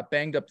season. He got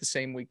banged up the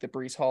same week that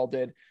Breece Hall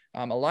did.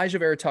 Elijah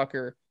Vera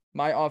Tucker,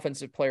 my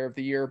offensive player of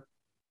the year,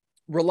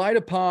 relied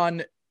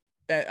upon,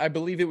 I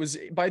believe it was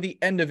by the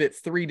end of it,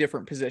 3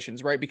 different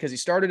positions, right? Because he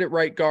started at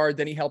right guard,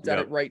 then he helped out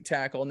at right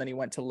tackle, and then he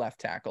went to left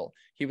tackle.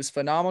 He was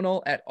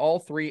phenomenal at all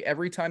 3.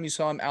 Every time you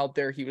saw him out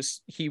there,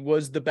 he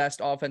was the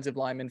best offensive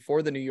lineman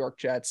for the New York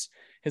Jets.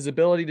 His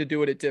ability to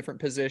do it at different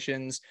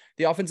positions.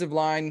 The offensive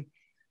line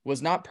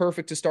was not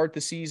perfect to start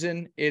the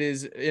season. It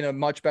is in a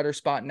much better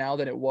spot now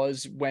than it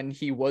was when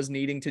he was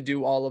needing to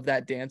do all of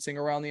that dancing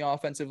around the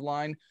offensive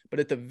line. But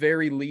at the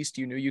very least,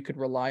 you knew you could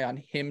rely on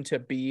him to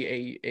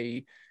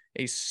be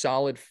a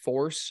solid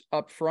force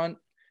up front.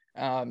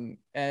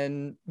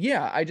 And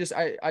yeah,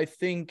 I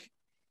think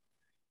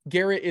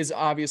Garrett is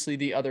obviously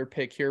the other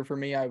pick here for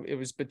me. It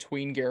was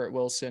between Garrett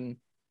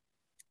Wilson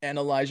and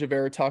Elijah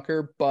Vera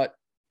Tucker, but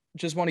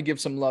just want to give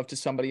some love to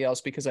somebody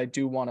else because I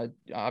do want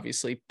to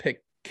obviously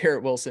pick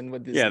Garrett Wilson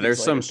with this. Yeah,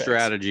 there's some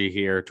strategy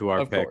here to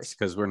our picks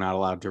because we're not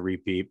allowed to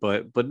repeat.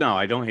 But no,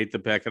 I don't hate the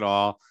pick at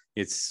all.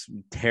 It's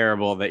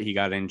terrible that he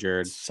got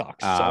injured.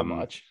 Sucks so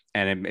much.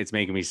 And it's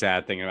making me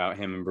sad thinking about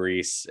him and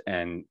Breece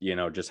and,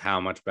 just how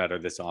much better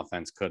this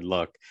offense could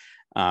look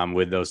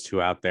with those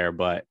 2 out there.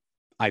 But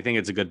I think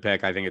it's a good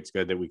pick. I think it's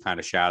good that we kind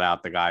of shout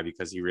out the guy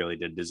because he really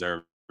did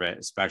deserve it,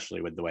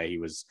 especially with the way he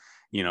was,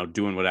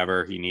 doing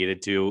whatever he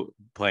needed to,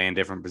 playing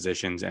different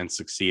positions and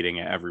succeeding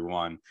at every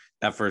one.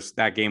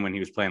 That game when he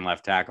was playing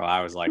left tackle,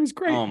 I was like,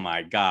 oh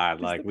my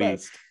God,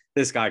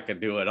 this guy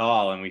could do it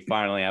all. And we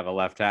finally have a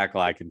left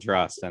tackle I can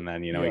trust. And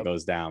then, he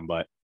goes down,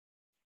 but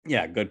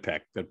yeah, good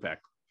pick.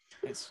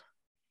 Nice.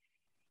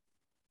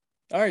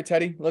 All right,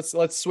 Teddy,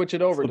 let's switch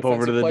it over. Flip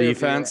over to the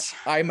defense.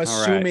 I'm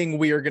assuming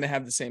we are going to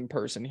have the same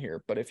person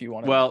here, but if you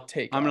want to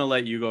take I'm going to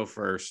let you go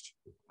first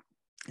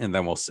and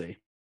then we'll see.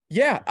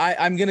 Yeah,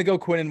 I'm going to go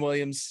Quinnen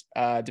Williams,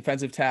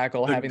 defensive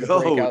tackle, having the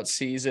breakout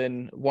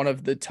season, one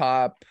of the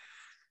top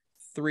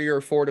 3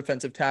 or 4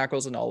 defensive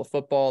tackles in all of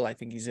football. I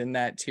think he's in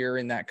that tier,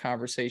 in that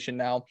conversation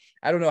now.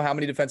 I don't know how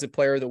many defensive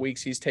player of the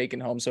weeks he's taken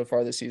home so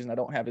far this season. I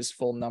don't have his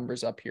full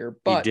numbers up here,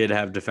 but he did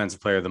have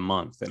defensive player of the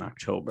month in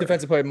October.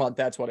 Defensive player of the month,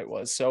 that's what it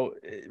was. So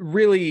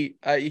really,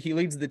 he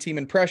leads the team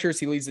in pressures.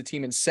 He leads the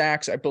team in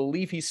sacks. I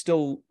believe he's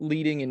still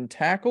leading in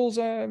tackles.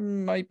 I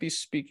might be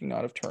speaking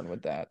out of turn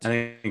with that.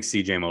 I think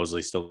CJ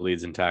Mosley still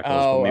leads in tackles,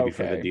 but maybe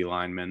for the D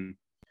linemen.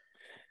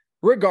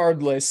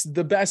 Regardless,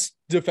 the best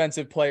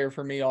defensive player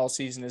for me all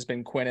season has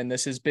been Quinnen.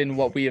 This has been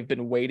what we have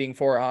been waiting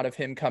for out of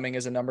him coming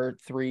as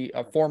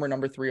a former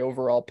number 3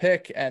 overall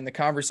pick. And the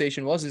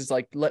conversation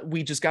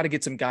we just got to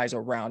get some guys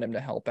around him to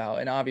help out.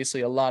 And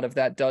obviously a lot of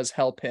that does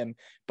help him,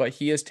 but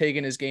he has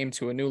taken his game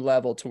to a new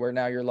level to where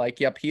now you're like,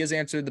 yep, he has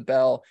answered the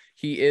bell.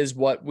 He is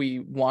what we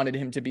wanted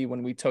him to be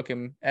when we took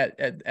him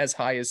at as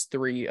high as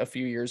 3 a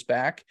few years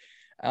back.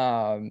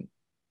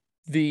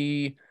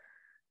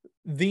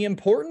 The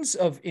importance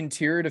of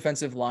interior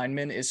defensive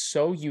linemen is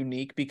so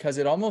unique because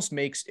it almost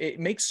makes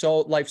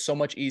life so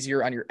much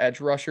easier on your edge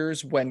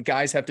rushers when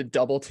guys have to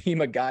double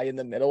team a guy in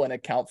the middle and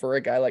account for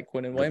a guy like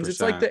Quinnen Williams.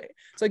 100%.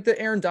 It's like the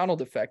Aaron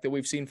Donald effect that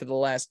we've seen for the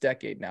last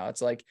decade now.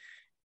 It's like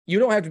you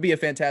don't have to be a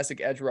fantastic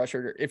edge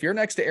rusher. If you're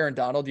next to Aaron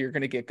Donald, you're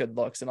going to get good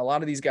looks. And a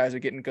lot of these guys are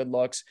getting good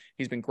looks.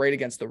 He's been great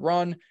against the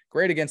run,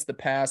 great against the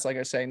pass. Like I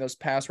was saying, those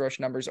pass rush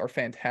numbers are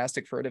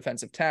fantastic for a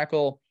defensive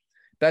tackle.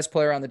 Best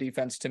player on the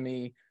defense to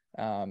me.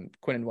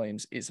 Quinnen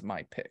Williams is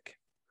my pick.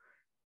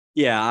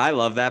 Yeah, I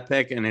love that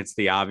pick, and it's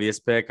the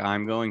obvious pick.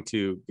 I'm going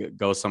to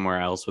go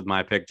somewhere else with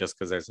my pick just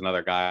because there's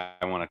another guy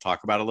I want to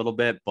talk about a little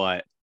bit.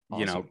 But,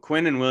 awesome.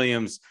 Quinnen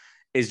Williams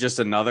is just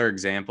another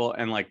example.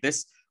 And like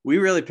this, we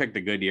really picked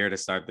a good year to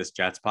start this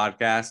Jets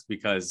podcast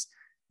because,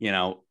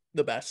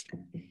 the best.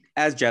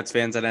 As Jets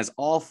fans and as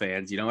all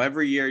fans,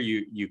 every year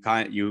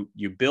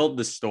you build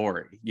the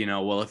story,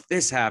 well, if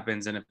this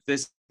happens and if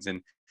this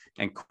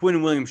and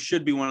Quinnen Williams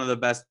should be one of the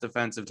best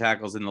defensive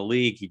tackles in the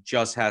league. He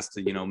just has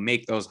to,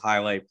 make those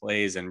highlight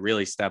plays and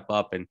really step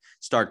up and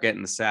start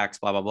getting the sacks,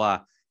 blah, blah,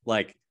 blah.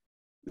 Like,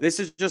 this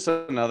is just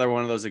another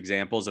one of those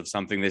examples of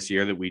something this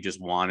year that we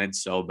just wanted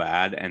so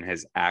bad and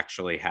has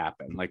actually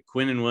happened. Like,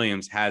 Quinnen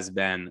Williams has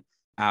been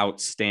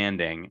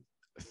outstanding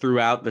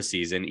throughout the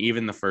season,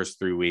 even the first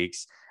 3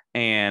 weeks.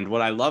 And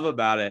what I love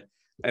about it,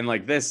 and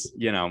like this,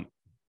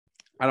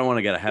 I don't want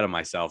to get ahead of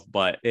myself,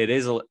 but it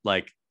is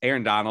like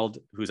Aaron Donald,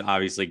 who's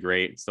obviously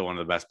great, still one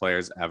of the best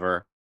players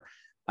ever.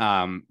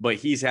 But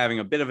he's having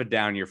a bit of a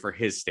down year for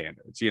his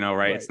standards,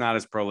 right? It's not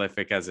as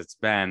prolific as it's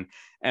been.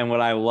 And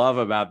what I love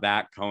about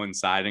that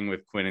coinciding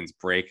with Quinnen's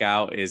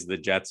breakout is the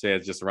Jets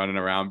fans just running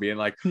around being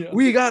like,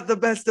 we got the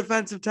best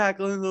defensive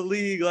tackle in the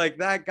league. Like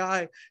that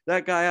guy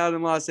out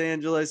in Los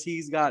Angeles,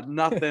 he's got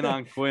nothing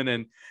on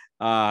Quinnen,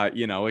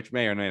 which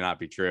may or may not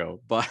be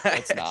true, but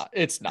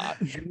it's not.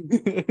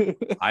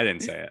 I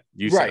didn't say it.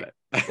 You said it.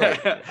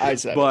 Right. I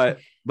said it.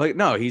 But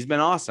no, he's been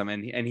awesome.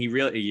 And he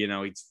really,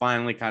 he's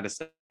finally kind of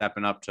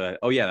stepping up to,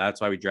 that's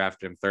why we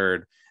drafted him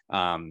third.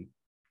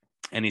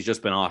 And he's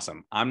just been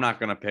awesome. I'm not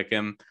going to pick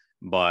him,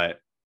 but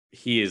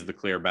he is the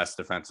clear best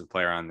defensive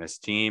player on this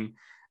team.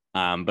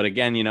 But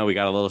again, we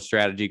got a little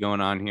strategy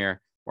going on here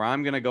where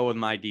I'm going to go with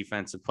my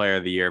defensive player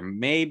of the year.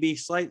 Maybe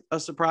a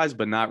surprise,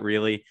 but not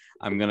really.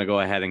 I'm going to go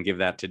ahead and give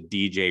that to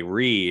DJ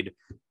Reed,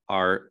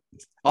 our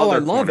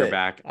other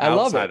cornerback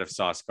outside of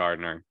Sauce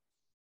Gardner.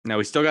 Now,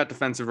 we still got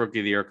Defensive Rookie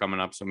of the Year coming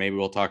up, so maybe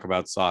we'll talk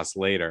about Sauce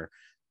later.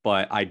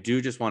 But I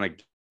do just want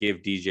to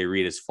give DJ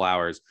Reed his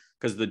flowers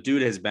because the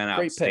dude has been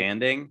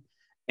outstanding.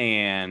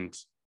 And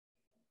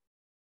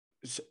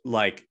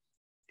like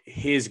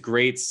his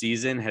great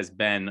season has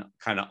been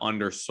kind of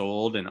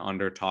undersold and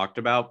under talked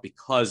about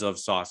because of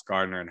Sauce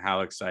Gardner and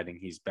how exciting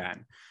he's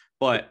been.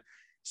 But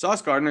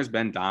Sauce Gardner's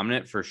been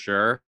dominant for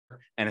sure.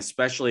 And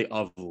especially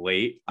of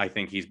late, I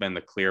think he's been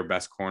the clear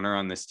best corner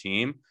on this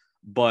team.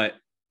 But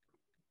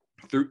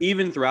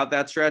throughout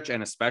that stretch,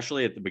 and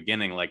especially at the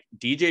beginning, like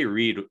DJ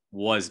Reed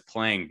was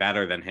playing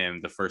better than him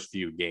the first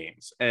few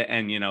games.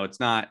 And it's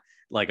not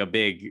like a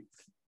big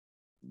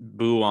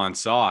boo on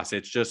Sauce.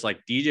 It's just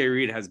like DJ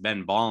Reed has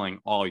been balling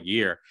all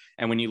year.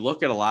 And when you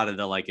look at a lot of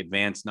the like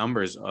advanced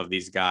numbers of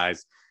these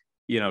guys,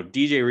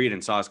 DJ Reed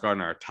and Sauce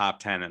Gardner are top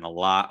 10 in a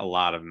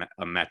lot of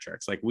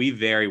metrics. Like we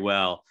very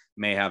well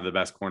may have the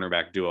best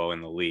cornerback duo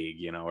in the league,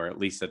 or at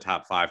least a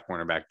top 5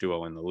 cornerback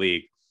duo in the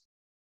league.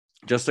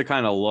 Just to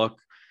kind of look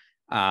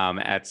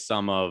at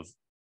some of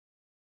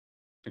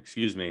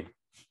his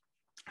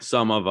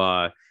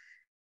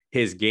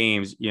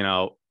games,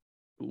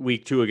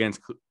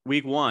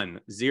 week 1,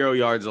 0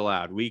 yards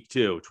allowed, week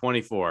 2,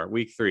 24,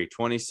 week 3,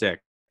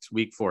 26,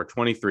 week 4,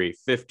 23,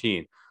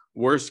 15.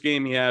 Worst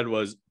game he had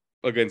was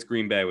against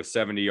Green Bay with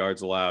 70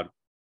 yards allowed.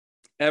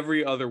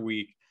 Every other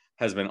week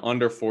has been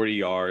under 40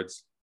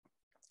 yards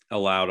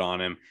allowed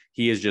on him.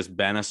 He has just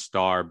been a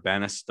star,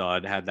 been a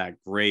stud, had that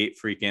great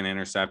freaking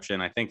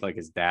interception. I think like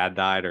his dad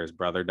died or his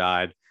brother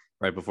died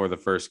right before the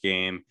first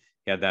game.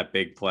 He had that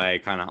big play,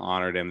 kind of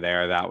honored him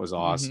there. That was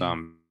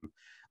awesome.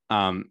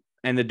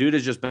 And the dude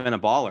has just been a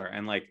baller.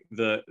 And like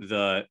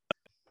the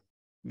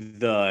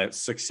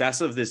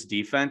success of this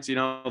defense,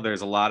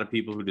 there's a lot of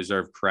people who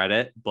deserve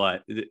credit,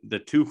 but the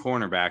two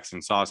cornerbacks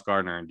in Sauce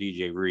Gardner and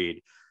DJ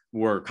Reed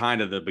were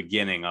kind of the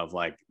beginning of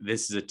like,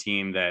 this is a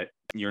team that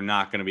you're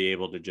not going to be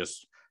able to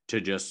just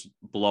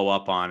blow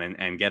up on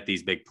and get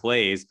these big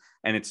plays.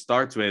 And it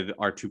starts with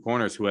our two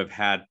corners who have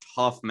had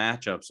tough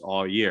matchups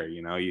all year.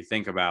 You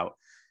think about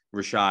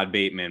Rashad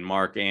Bateman,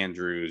 Mark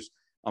Andrews,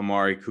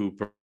 Amari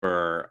Cooper,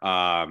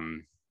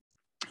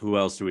 who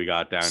else do we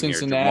got down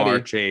Cincinnati here?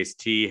 Jamar Chase,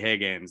 T.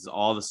 Higgins,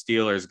 all the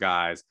Steelers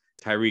guys,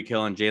 Tyreek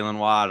Hill and Jalen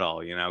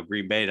Waddle.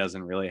 Green Bay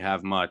doesn't really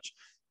have much,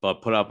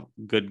 but put up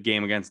good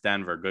game against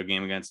Denver, good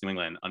game against New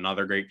England,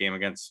 another great game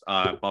against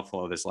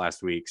Buffalo this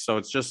last week. So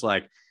it's just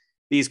like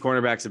these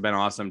cornerbacks have been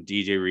awesome.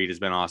 DJ Reed has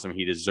been awesome.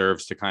 He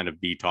deserves to kind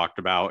of be talked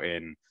about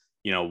in,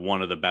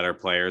 one of the better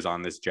players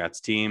on this Jets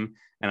team.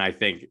 And I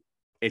think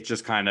it's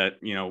just kind of,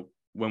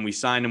 when we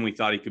signed him, we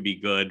thought he could be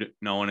good.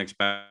 No one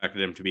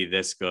expected him to be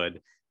this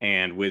good.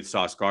 And with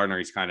Sauce Gardner,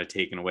 he's kind of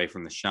taken away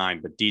from the shine.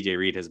 But DJ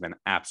Reed has been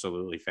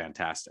absolutely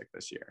fantastic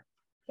this year.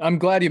 I'm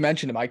glad you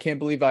mentioned him. I can't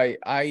believe I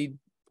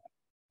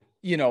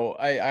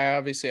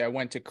obviously I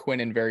went to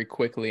Quinnen very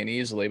quickly and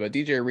easily, but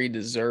DJ Reed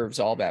deserves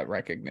all that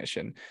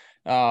recognition.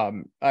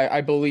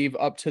 I believe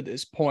up to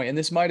this point, and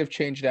this might have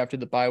changed after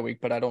the bye week,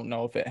 but I don't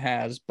know if it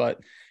has, but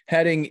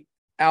heading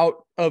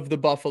out of the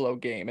Buffalo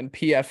game and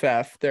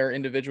PFF, their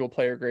individual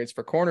player grades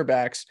for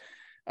cornerbacks,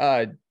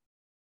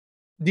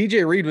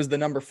 DJ Reed was the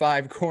number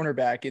 5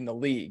 cornerback in the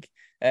league,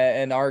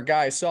 and our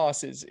guy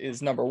Sauce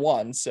is number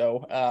 1.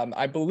 So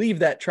I believe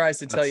that tries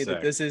to tell you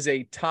that this is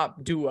a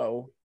top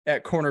duo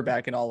at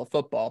cornerback in all of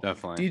football.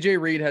 Definitely. DJ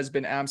Reed has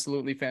been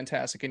absolutely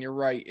fantastic. And you're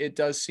right. It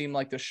does seem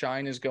like the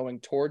shine is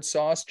going towards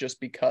Sauce just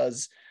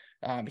because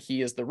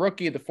he is the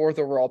rookie, the 4th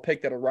overall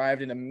pick that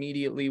arrived and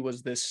immediately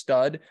was this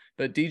stud.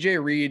 But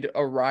DJ Reed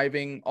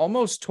arriving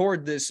almost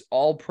toward this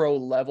all-pro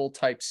level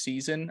type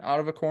season out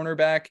of a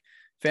cornerback.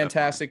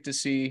 Fantastic to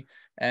see.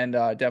 And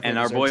definitely. And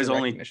our boy's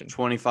only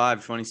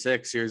 25,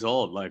 26 years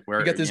old. Like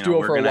we're get this duo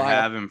we're for gonna a while.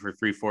 have him for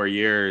 3-4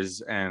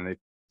 years, and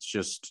it's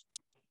just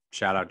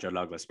shout out Joe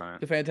Douglas, man.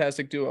 The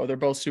fantastic duo. They're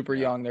both super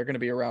young. They're going to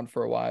be around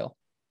for a while.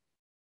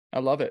 I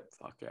love it.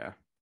 Fuck yeah.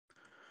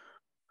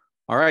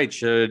 All right.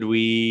 Should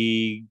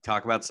we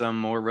talk about some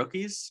more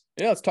rookies?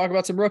 Yeah, let's talk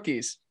about some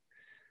rookies.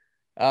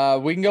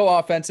 We can go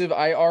offensive.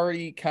 I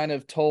already kind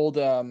of told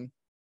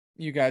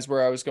you guys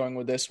where I was going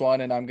with this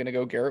one, and I'm going to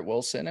go Garrett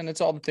Wilson. And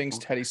it's all the things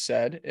Teddy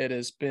said. It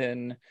has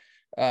been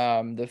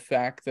the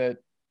fact that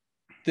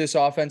this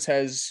offense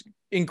has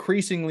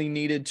increasingly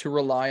needed to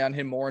rely on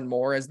him more and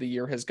more as the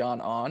year has gone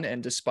on.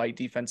 And despite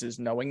defenses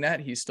knowing that,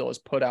 he still has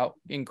put out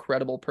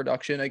incredible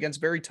production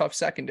against very tough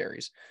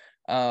secondaries.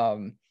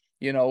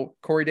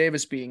 Corey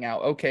Davis being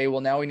out. Okay,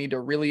 well, now we need to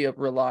really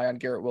rely on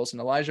Garrett Wilson.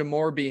 Elijah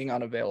Moore being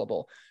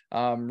unavailable.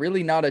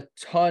 Really not a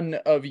ton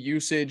of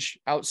usage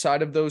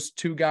outside of those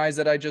two guys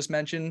that I just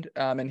mentioned.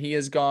 And he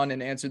has gone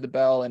and answered the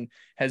bell and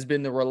has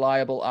been the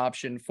reliable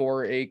option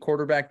for a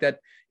quarterback that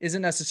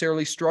isn't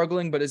necessarily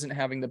struggling, but isn't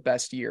having the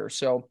best year.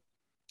 So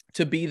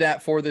to be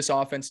that for this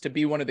offense, to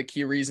be one of the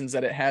key reasons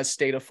that it has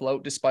stayed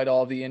afloat despite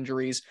all of the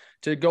injuries,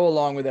 to go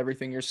along with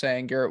everything you're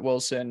saying, Garrett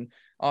Wilson,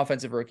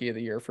 offensive rookie of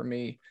the year for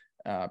me.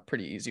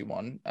 Pretty easy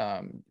one.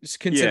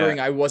 Considering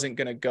I wasn't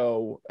going to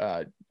go,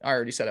 I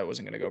already said I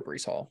wasn't going to go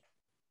Breece Hall.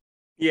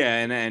 Yeah.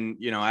 And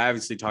I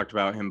obviously talked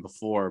about him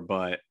before,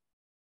 but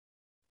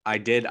I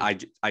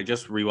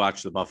just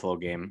rewatched the Buffalo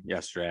game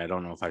yesterday. I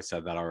don't know if I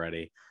said that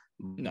already,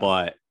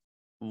 but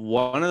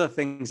one of the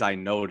things I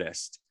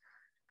noticed,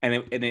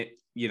 and it,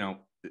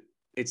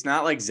 it's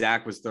not like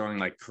Zach was throwing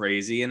like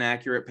crazy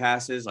inaccurate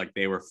passes. Like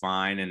they were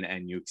fine.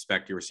 And you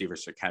expect your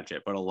receivers to catch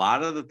it. But a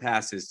lot of the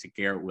passes to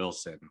Garrett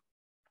Wilson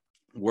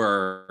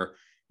were,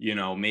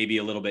 maybe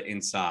a little bit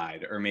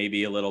inside or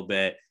maybe a little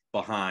bit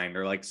behind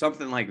or like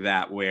something like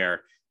that,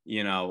 where,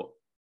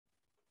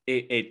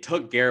 it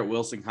took Garrett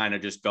Wilson kind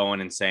of just going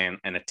and saying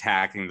and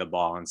attacking the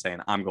ball and saying,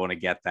 I'm going to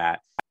get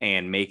that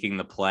and making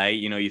the play.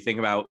 You think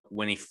about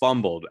when he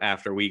fumbled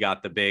after we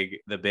got the big,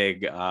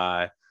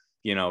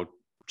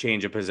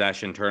 change of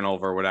possession,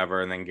 turnover, or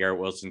whatever. And then Garrett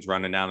Wilson's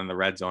running down in the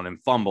red zone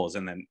and fumbles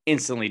and then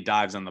instantly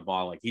dives on the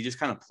ball. Like he just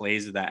kind of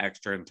plays with that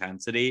extra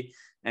intensity.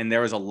 And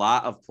there was a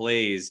lot of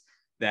plays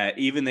that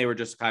even they were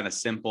just kind of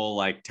simple,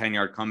 like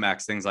 10-yard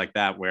comebacks, things like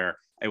that, where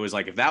it was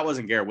like, if that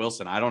wasn't Garrett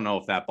Wilson, I don't know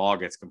if that ball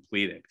gets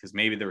completed, because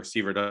maybe the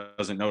receiver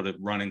doesn't know to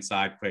run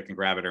inside quick and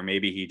grab it, or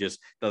maybe he just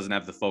doesn't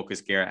have the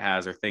focus Garrett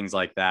has, or things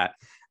like that.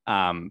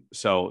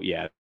 So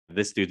yeah,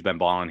 this dude's been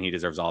balling. He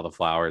deserves all the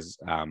flowers.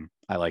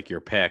 I like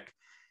your pick.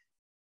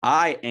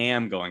 I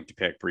am going to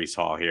pick Breece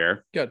Hall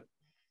here. Good.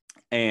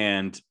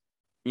 And,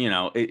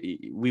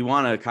 we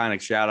want to kind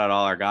of shout out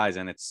all our guys,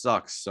 and it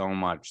sucks so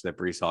much that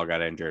Breece Hall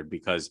got injured,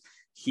 because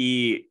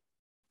he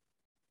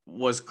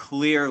was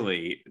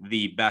clearly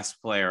the best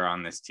player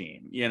on this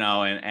team,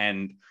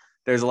 and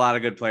there's a lot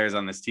of good players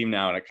on this team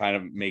now. And it kind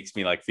of makes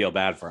me like feel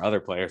bad for other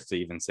players to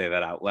even say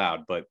that out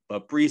loud. But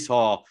Breece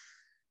Hall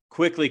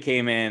quickly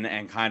came in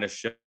and kind of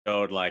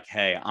showed like,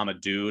 hey, I'm a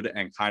dude,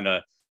 and kind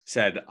of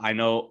said, I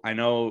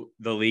know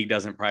the league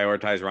doesn't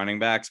prioritize running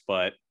backs,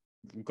 but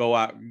go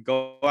out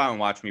and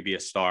watch me be a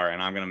star.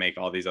 And I'm going to make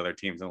all these other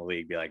teams in the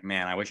league be like,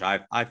 man, I wish I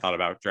thought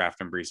about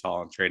drafting Breece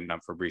Hall and trading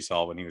up for Breece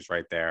Hall when he was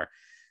right there.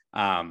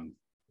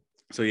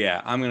 So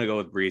yeah, I'm going to go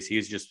with Breece.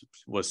 He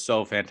was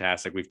so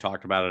fantastic. We've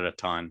talked about it a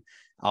ton.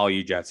 All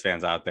you Jets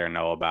fans out there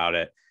know about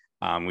it.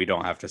 We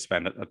don't have to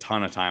spend a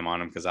ton of time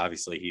on him, because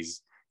obviously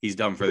he's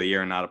done for the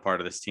year and not a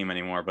part of this team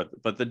anymore,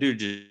 but the dude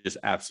just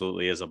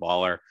absolutely is a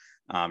baller.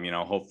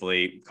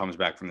 Hopefully comes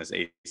back from this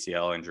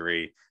ACL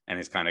injury and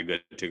is kind of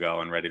good to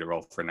go and ready to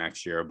roll for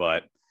next year,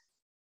 but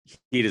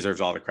he deserves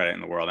all the credit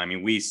in the world. I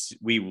mean,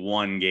 we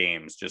won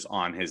games just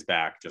on his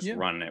back, just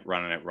running it,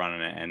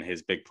 and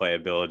his big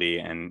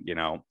playability. And,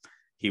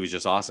 he was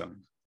just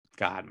awesome.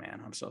 God, man,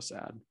 I'm so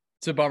sad.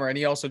 It's a bummer. And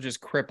he also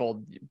just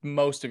crippled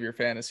most of your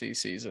fantasy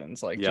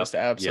seasons, like just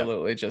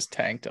absolutely just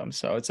tanked them.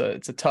 So it's a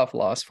tough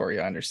loss for you.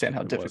 I understand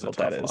how difficult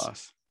that is.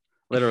 Loss.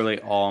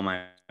 Literally all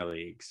my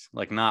leagues,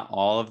 like not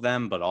all of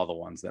them, but all the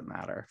ones that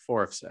matter.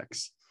 4 of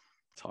 6.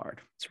 It's hard.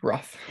 It's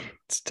rough.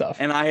 It's tough.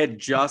 And I had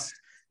just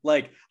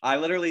I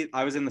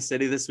was in the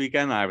city this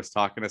weekend. I was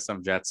talking to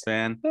some Jets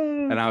fan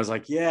and I was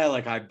like, yeah,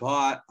 like I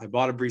bought a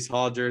Breece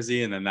Hall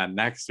jersey. And then that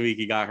next week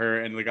he got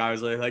hurt. And the guy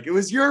was like, it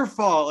was your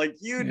fault. Like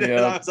you did.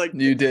 I was like,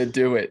 you did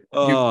do it.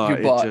 Oh, you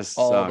bought it just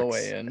all sucks. The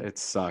way in. It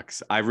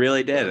sucks. I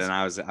really did. And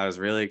I was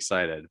really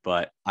excited,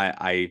 but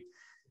I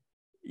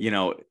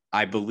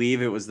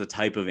believe it was the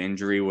type of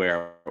injury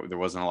where there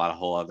wasn't a lot of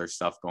whole other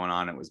stuff going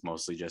on. It was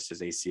mostly just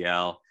his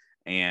ACL.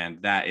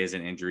 And that is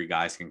an injury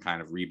guys can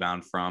kind of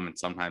rebound from. And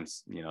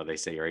sometimes, they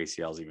say your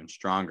ACL is even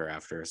stronger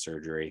after a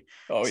surgery.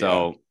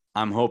 So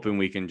I'm hoping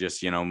we can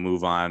just,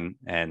 move on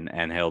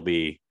and he'll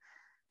be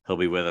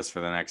with us for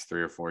the next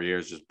 3 or 4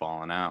 years, just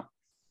balling out.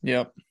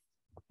 Yep.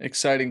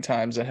 Exciting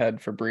times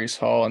ahead for Breece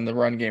Hall and the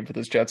run game for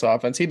this Jets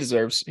offense. He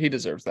deserves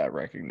that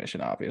recognition,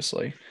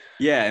 obviously.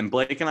 Yeah. And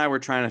Blake and I were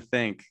trying to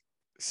think,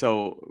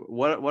 so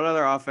what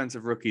other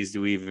offensive rookies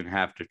do we even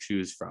have to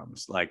choose from?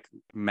 Like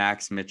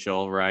Max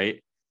Mitchell,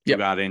 right? Who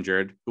got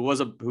injured,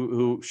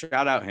 who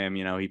shout out him,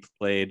 he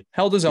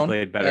held his own,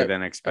 played better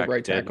than expected.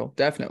 Right tackle,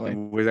 definitely.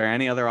 Were there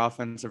any other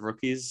offensive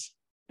rookies?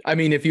 I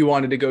mean, if you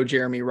wanted to go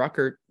Jeremy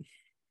Ruckert,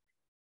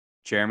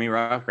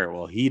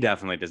 well, he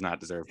definitely does not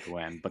deserve to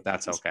win, but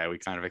that's okay. We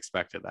kind of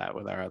expected that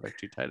with our other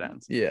 2 tight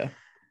ends. Yeah.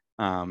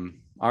 All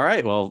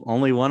right. Well,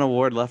 only one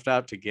award left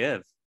out to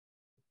give.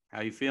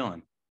 How you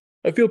feeling?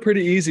 I feel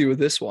pretty easy with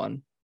this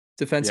one.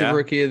 Defensive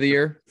Rookie of the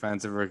Year.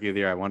 Defensive Rookie of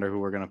the Year. I wonder who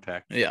we're going to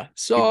pick. Yeah.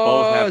 We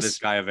both have this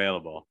guy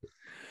available.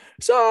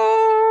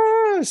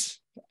 Sauce!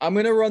 I'm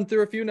going to run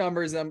through a few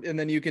numbers and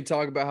then you can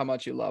talk about how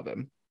much you love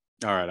him.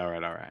 All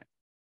right.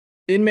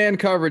 In-man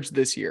coverage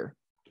this year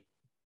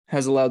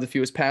has allowed the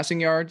fewest passing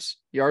yards,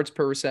 yards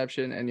per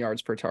reception, and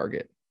yards per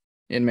target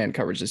in man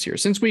coverage this year.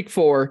 Since week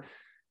 4,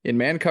 in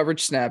man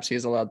coverage snaps, he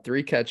has allowed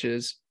 3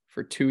 catches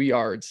for 2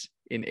 yards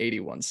in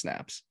 81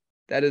 snaps.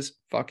 That is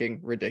fucking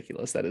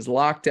ridiculous. That is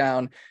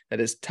lockdown. That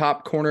is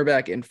top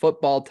cornerback in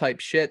football type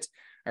shit.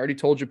 I already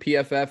told you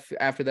PFF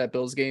after that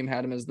Bills game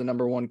had him as the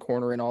number 1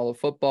 corner in all of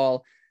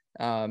football.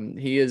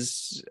 He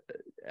is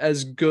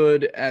as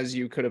good as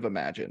you could have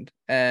imagined.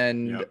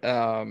 And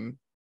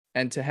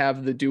to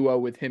have the duo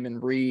with him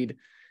and Reed,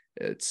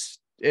 it's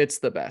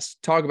the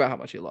best. Talk about how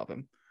much you love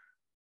him.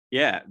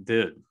 Yeah,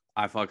 dude,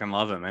 I fucking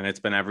love him. And it's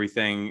been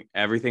everything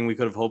we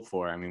could have hoped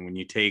for. I mean, when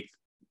you take,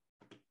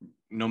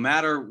 no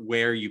matter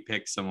where you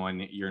pick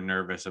someone, you're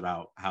nervous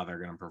about how they're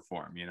going to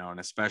perform, and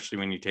especially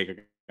when you take a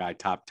guy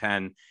top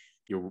 10,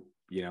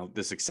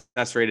 the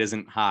success rate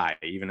isn't high,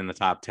 even in the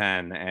top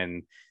 10.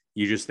 And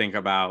you just think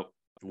about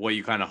what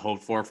you kind of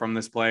hoped for from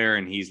this player,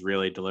 and he's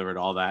really delivered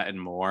all that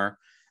and more.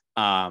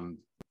 One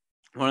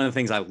of the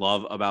things I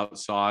love about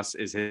Sauce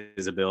is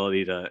his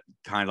ability to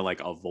kind of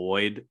like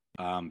avoid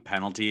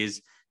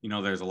penalties.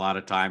 There's a lot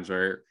of times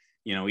where,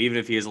 even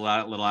if he is a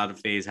little out of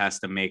phase, has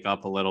to make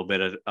up a little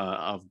bit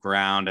of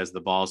ground as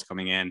the ball's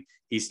coming in.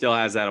 He still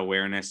has that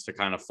awareness to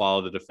kind of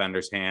follow the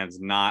defender's hands,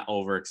 not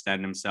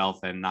overextend himself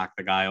and knock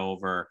the guy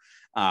over.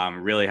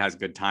 Really has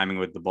good timing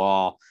with the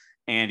ball.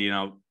 And,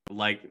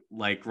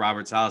 like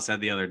Robert Saleh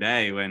said the other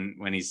day,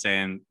 when he's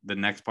saying the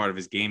next part of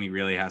his game he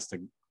really has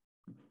to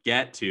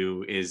get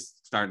to is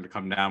starting to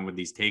come down with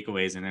these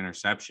takeaways and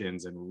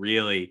interceptions and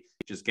really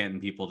just getting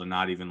people to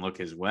not even look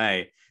his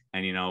way.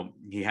 And,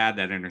 he had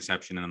that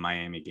interception in the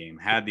Miami game,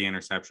 had the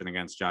interception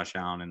against Josh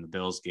Allen in the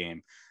Bills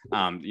game.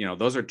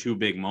 Those are 2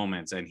 big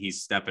moments, and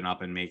he's stepping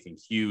up and making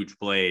huge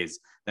plays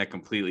that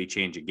completely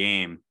change a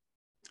game.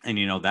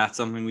 And, that's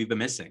something we've been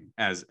missing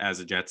as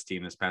a Jets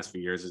team this past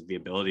few years, is the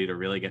ability to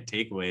really get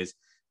takeaways.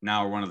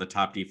 Now we're one of the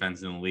top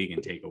defenses in the league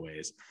in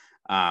takeaways.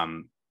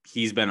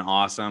 He's been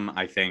awesome.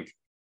 I think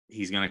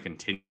he's going to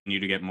continue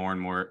to get more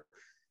and more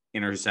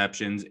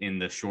interceptions in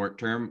the short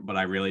term, but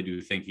I really do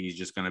think he's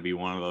just going to be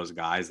one of those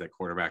guys that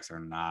quarterbacks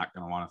are not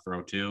going to want to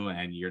throw to,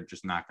 and you're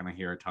just not going to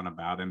hear a ton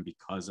about him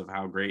because of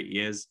how great he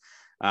is.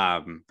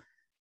 And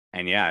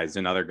yeah, he's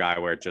another guy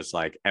where it's just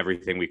like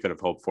everything we could have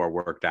hoped for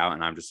worked out,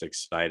 and I'm just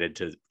excited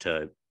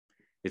to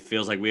it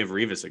feels like we have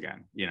Revis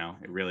again.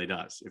 It really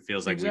does. It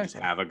feels like we just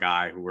have a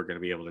guy who we're going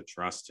to be able to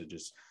trust to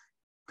just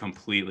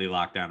completely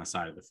lock down a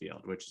side of the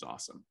field, which is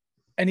awesome.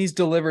 And he's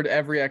delivered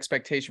every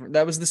expectation.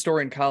 That was the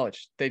story in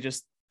college.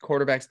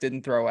 Quarterbacks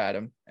didn't throw at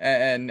him,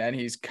 and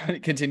he's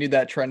continued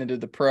that trend into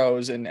the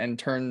pros and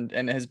turned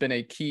and has been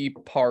a key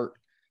part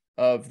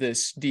of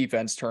this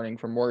defense turning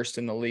from worst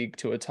in the league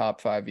to a top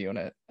 5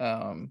 unit.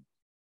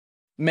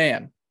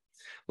 Man,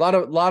 a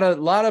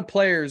lot of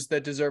players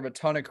that deserve a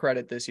ton of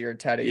credit this year,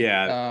 Teddy.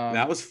 Yeah,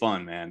 that was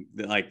fun, man.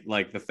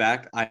 Like the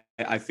fact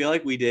I feel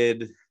like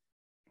this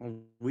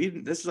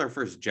is our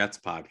first Jets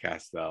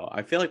podcast though.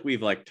 I feel like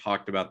we've like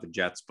talked about the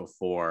Jets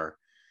before,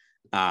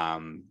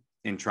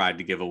 and tried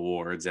to give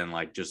awards, and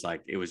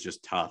it was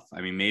just tough.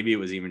 I mean, maybe it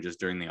was even just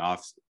during the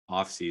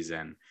off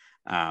season,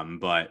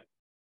 but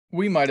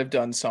we might have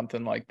done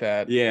something like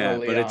that. Yeah,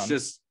 but it's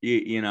just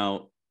you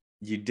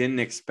didn't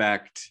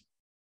expect.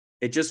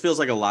 It just feels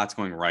like a lot's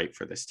going right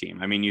for this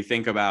team. I mean, you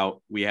think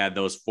about, we had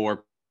those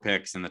 4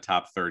 picks in the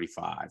top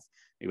 35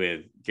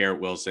 with Garrett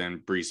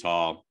Wilson, Breece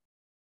Hall,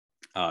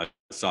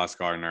 Sauce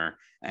Gardner,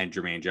 and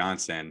Jermaine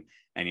Johnson,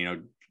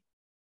 and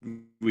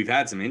we've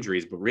had some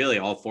injuries, but really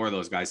all 4 of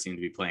those guys seem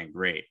to be playing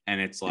great. And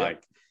it's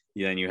like,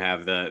 then you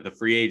have the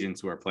free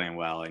agents who are playing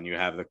well, and you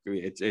have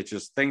it's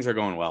just, things are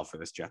going well for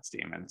this Jets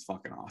team, and it's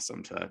fucking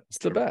awesome it's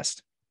the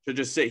best to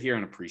just sit here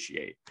and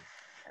appreciate.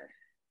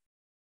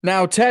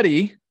 Now,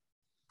 Teddy,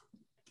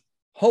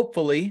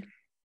 hopefully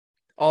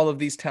all of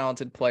these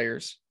talented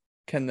players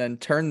can then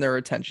turn their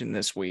attention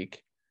this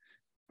week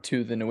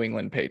to the New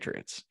England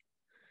Patriots.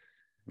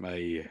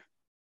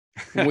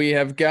 We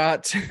have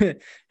got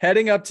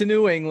heading up to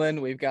New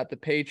England. We've got the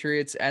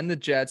Patriots and the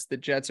Jets. The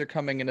Jets are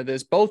coming into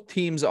this, both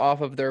teams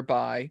off of their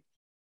bye.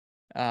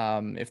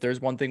 If there's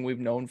one thing we've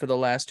known for the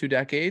last 2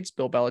 decades,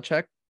 Bill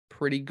Belichick,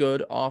 pretty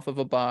good off of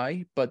a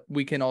bye, but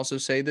we can also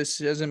say this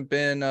hasn't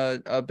been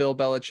a Bill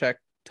Belichick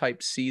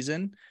type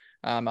season.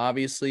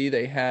 Obviously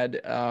they had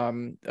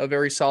a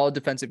very solid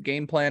defensive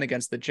game plan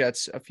against the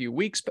Jets a few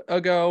weeks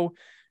ago.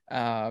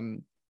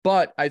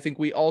 But I think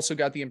we also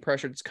got the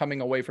impression it's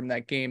coming away from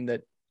that game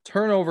that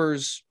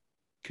turnovers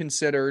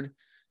considered,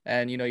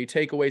 and you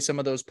take away some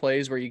of those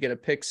plays where you get a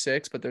pick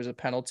 6, but there's a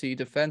penalty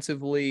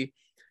defensively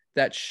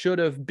that should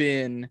have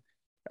been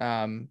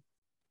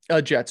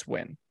a Jets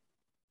win.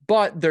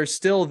 But there's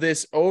still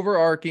this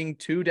overarching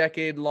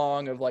 2-decade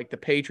long of like the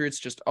Patriots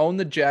just own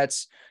the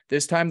Jets.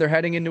 This time they're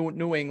heading into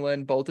New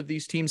England. Both of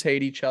these teams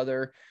hate each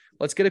other.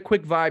 Let's get a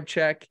quick vibe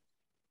check.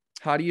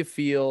 How do you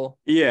feel?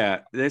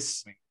 Yeah,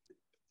 this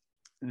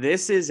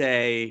is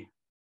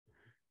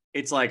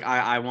it's like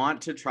I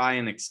want to try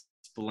and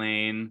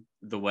explain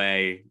the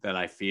way that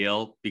I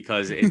feel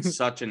because it's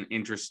such an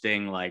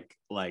interesting like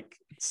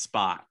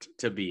spot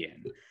to be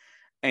in.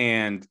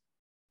 And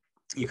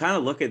you kind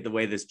of look at the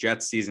way this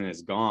Jets season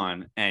has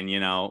gone, and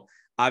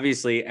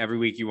obviously every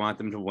week you want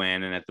them to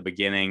win, and at the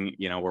beginning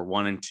we're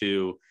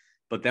 1-2,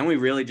 but then we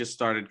really just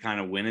started kind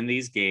of winning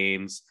these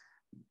games,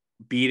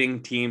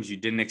 beating teams you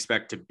didn't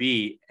expect to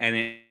beat, and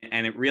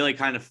it really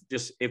kind of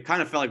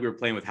felt like we were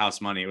playing with house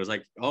money. It was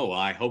like, oh well,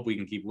 I hope we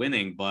can keep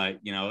winning, but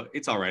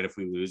it's all right if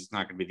we lose. It's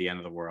not going to be the end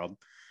of the world.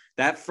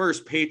 That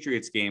first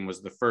Patriots game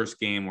was the first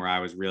game where I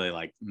was really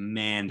like,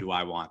 man, do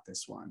I want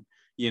this one?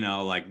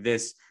 Like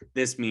this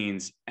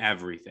means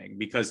everything,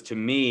 because to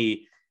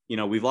me,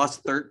 we've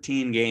lost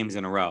 13 games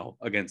in a row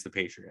against the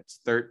Patriots,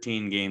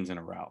 13 games in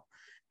a row.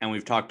 And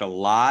we've talked a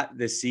lot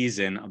this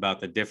season about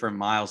the different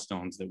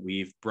milestones that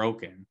we've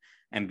broken,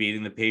 and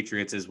beating the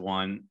Patriots is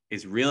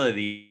really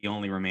the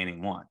only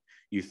remaining one.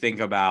 You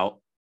think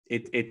about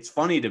it. It's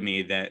funny to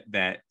me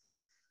that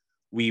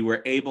we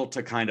were able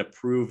to kind of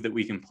prove that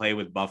we can play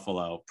with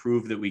Buffalo,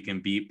 prove that we can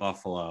beat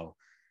Buffalo.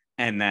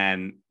 And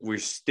then we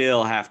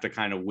still have to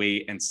kind of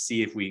wait and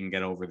see if we can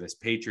get over this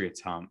Patriots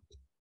hump.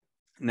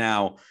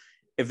 Now,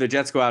 if the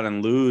Jets go out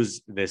and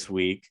lose this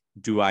week,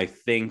 do I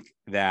think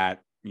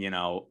that,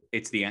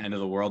 it's the end of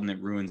the world and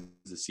it ruins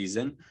the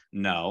season?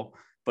 No,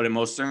 but it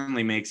most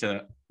certainly makes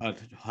it a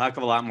heck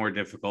of a lot more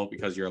difficult,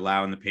 because you're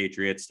allowing the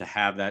Patriots to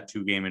have that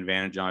 2-game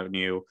advantage on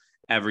you.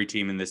 Every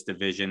team in this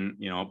division,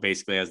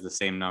 basically has the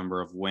same number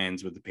of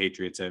wins, with the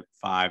Patriots at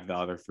 5, the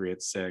other 3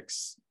 at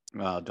 6.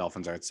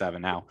 Dolphins are at 7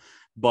 now.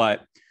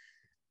 But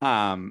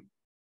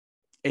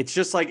it's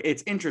just like,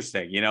 it's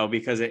interesting,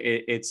 because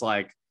it's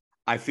like,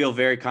 I feel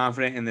very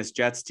confident in this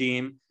Jets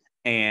team.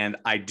 And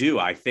I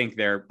think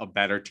they're a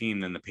better team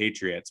than the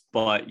Patriots.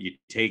 But you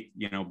take,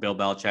 Bill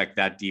Belichick,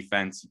 that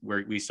defense,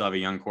 where we still have a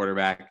young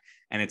quarterback,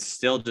 and it's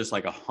still just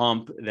like a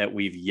hump that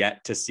we've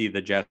yet to see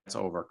the Jets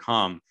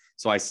overcome.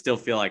 So I still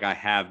feel like I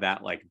have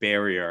that like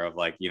barrier of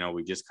like,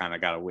 we just kind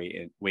of got to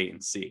wait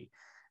and see.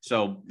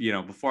 So,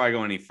 before I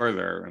go any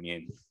further, I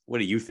mean, what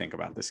do you think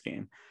about this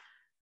game?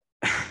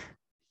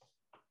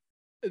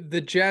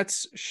 The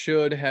Jets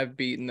should have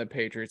beaten the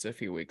Patriots a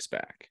few weeks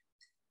back.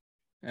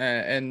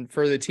 And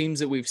for the teams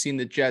that we've seen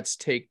the Jets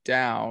take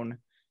down,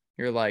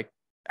 you're like,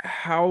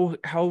 how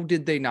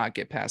did they not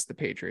get past the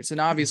Patriots? And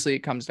obviously it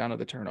comes down to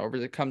the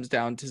turnovers. It comes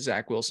down to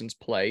Zach Wilson's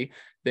play.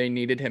 They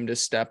needed him to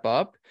step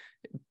up.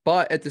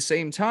 But at the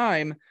same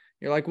time,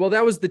 you're like, well,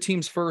 that was the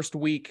team's first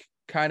week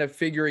kind of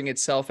figuring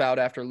itself out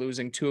after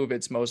losing 2 of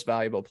its most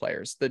valuable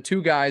players. The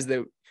 2 guys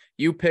that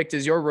you picked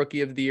as your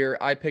rookie of the year,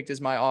 I picked as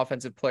my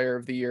offensive player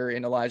of the year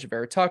in Elijah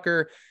Vera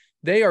Tucker.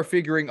 They are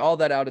figuring all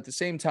that out at the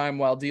same time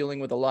while dealing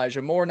with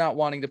Elijah Moore not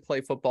wanting to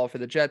play football for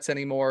the Jets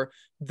anymore.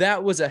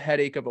 That was a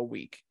headache of a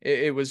week.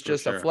 It was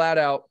just a flat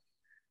out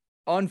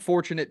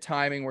unfortunate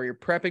timing where you're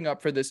prepping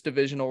up for this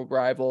divisional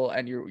rival,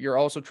 and you're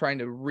also trying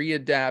to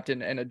readapt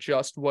and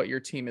adjust what your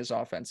team is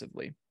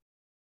offensively.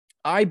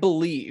 I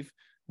believe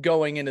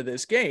going into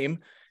this game,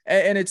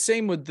 and it's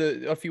same with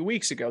a few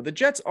weeks ago, the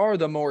Jets are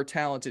the more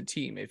talented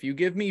team. If you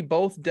give me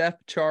both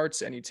depth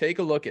charts and you take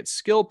a look at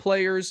skill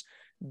players,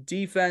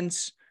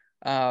 defense,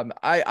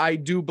 I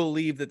do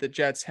believe that the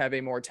Jets have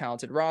a more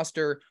talented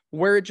roster.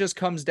 Where it just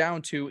comes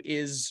down to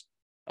is,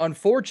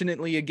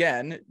 unfortunately,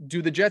 again,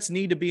 do the Jets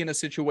need to be in a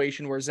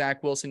situation where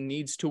Zach Wilson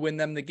needs to win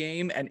them the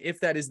game? And if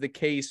that is the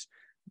case,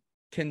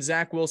 can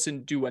Zach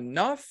Wilson do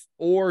enough,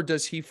 or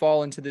does he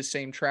fall into the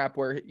same trap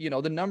where,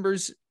 the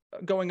numbers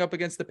going up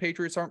against the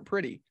Patriots aren't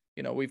pretty?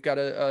 We've got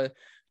a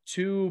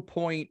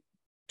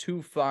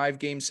 2.25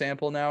 game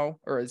sample now,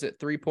 or is it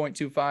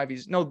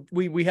 3.25?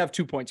 We have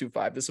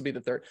 2.25. This will be the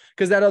third,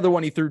 because that other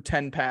one, he threw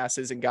 10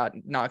 passes and got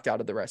knocked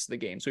out of the rest of the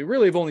game. So we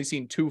really have only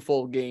seen 2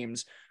 full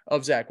games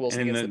of Zach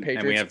Wilson against the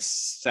Patriots. And we have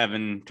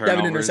 7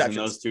 turnovers in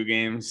those 2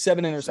 games.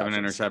 7 interceptions.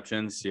 7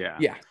 interceptions. Yeah.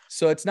 Yeah.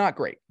 So it's not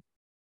great.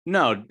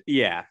 No.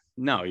 Yeah.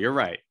 No, you're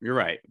right. You're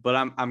right. But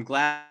I'm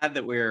glad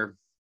that we're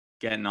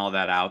getting all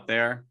that out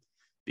there,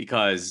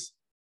 because,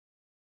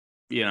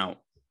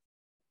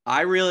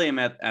 I really am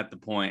at the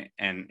point,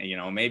 and,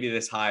 maybe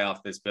this high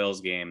off this Bills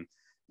game,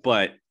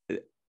 but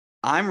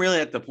I'm really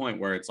at the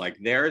point where it's like,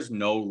 there is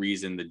no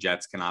reason the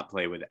Jets cannot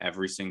play with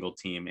every single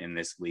team in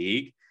this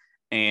league.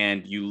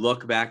 And you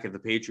look back at the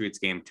Patriots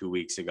game 2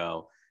 weeks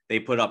ago, they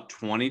put up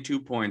 22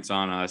 points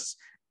on us,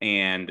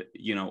 and,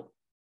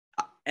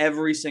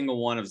 every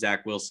single one of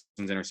Zach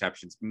Wilson's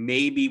interceptions,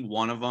 maybe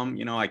one of them,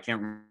 I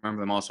can't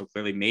remember them all so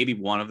clearly, maybe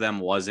one of them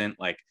wasn't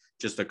like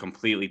just a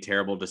completely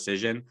terrible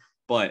decision,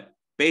 but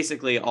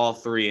basically all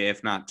 3,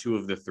 if not 2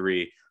 of the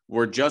 3,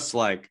 were just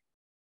like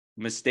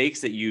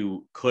mistakes that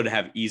you could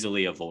have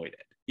easily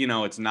avoided.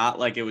 It's not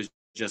like it was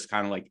just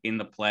kind of like in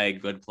the play,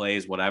 good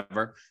plays,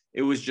 whatever.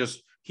 It was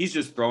just he's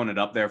just throwing it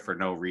up there for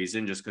no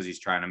reason, just because he's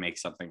trying to make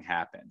something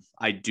happen.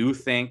 I do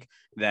think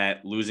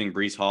that losing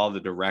Breece Hall the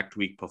direct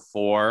week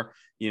before,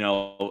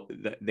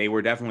 they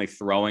were definitely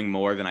throwing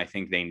more than I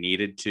think they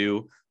needed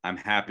to. I'm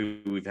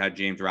happy we've had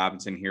James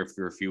Robinson here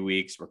for a few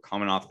weeks. We're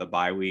coming off the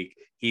bye week.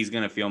 He's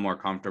going to feel more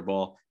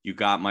comfortable. You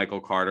got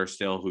Michael Carter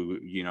still, who,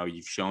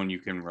 you've shown you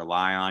can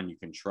rely on, you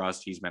can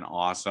trust. He's been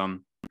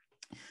awesome.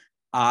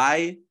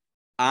 I'm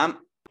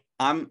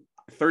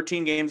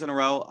 13 games in a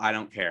row. I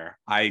don't care.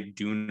 I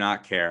do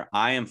not care.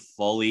 I am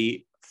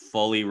fully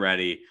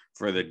ready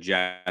for the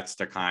Jets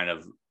to kind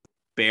of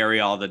bury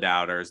all the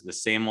doubters. The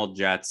same old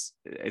Jets.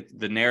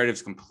 The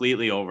narrative's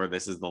completely over.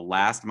 This is the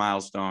last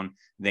milestone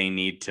they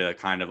need to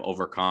kind of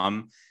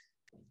overcome.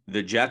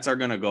 The Jets are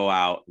going to go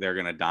out. They're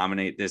going to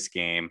dominate this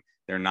game.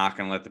 They're not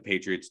going to let the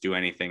Patriots do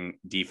anything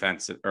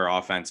defensive or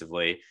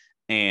offensively.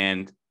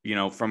 And,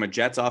 from a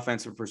Jets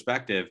offensive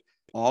perspective,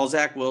 all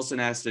Zach Wilson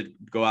has to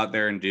go out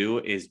there and do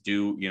is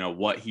do,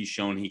 what he's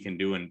shown he can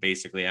do in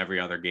basically every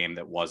other game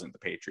that wasn't the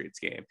Patriots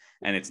game.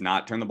 And it's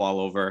not turn the ball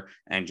over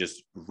and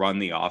just run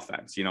the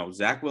offense.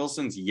 Zach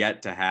Wilson's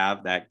yet to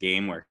have that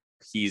game where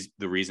he's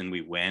the reason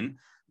we win.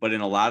 But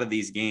in a lot of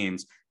these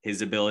games,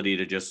 his ability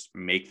to just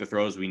make the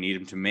throws we need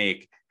him to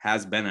make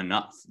has been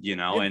enough,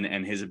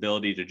 and his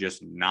ability to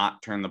just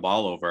not turn the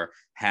ball over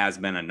has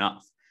been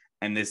enough.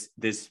 And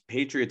this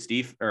Patriots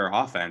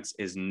offense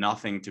is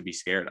nothing to be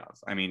scared of.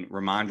 I mean,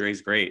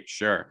 Ramondre's great.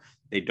 Sure.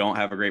 They don't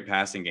have a great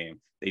passing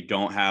game. They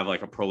don't have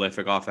like a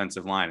prolific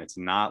offensive line. It's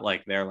not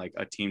like they're like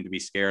a team to be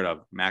scared of.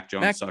 Mac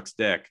Jones sucks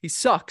dick. He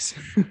sucks.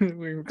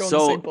 We're going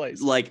the same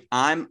place. Like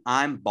I'm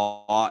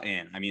bought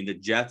in. I mean, the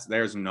Jets,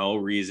 there's no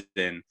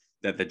reason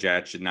that the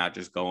Jets should not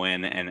just go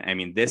in. And I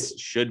mean, this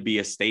should be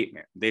a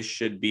statement. This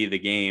should be the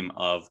game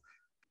of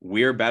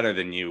we're better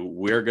than you.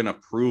 We're going to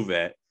prove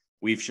it.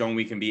 We've shown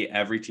we can beat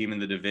every team in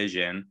the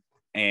division,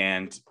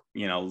 and,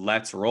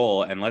 let's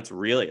roll. And let's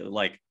really,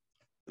 like,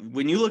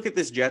 when you look at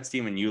this Jets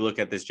team and you look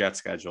at this Jets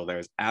schedule,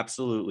 there's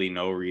absolutely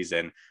no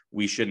reason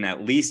we shouldn't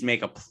at least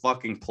make a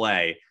fucking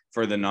play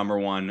for the number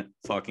one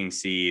fucking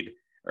seed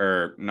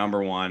or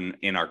number one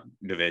in our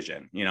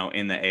division,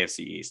 in the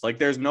AFC East. Like,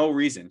 there's no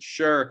reason.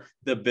 Sure,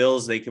 the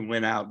Bills, they can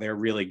win out. They're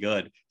really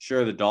good.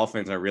 Sure, the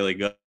Dolphins are really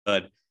good.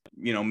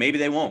 Maybe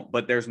they won't,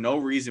 but there's no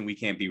reason we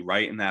can't be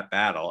right in that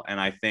battle. And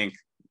I think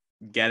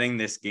getting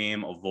this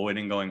game,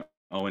 avoiding going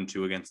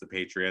 0-2 against the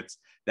Patriots,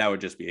 that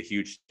would just be a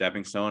huge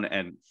stepping stone.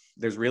 And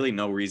there's really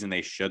no reason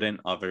they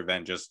shouldn't, other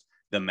than just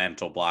the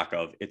mental block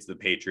of it's the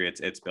Patriots,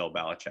 it's Bill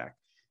Belichick.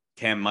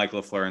 Can Mike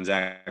LaFleur and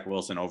Zach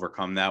Wilson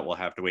overcome that? We'll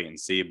have to wait and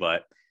see,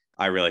 but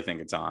I really think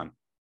it's on.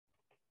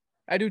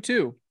 I do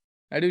too,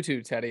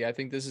 Teddy. I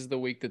think this is the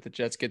week that the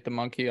Jets get the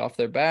monkey off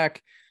their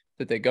back,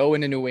 that they go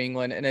into New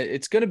England, and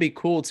it's going to be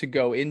cool to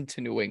go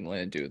into New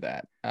England and do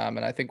that. And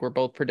I think we're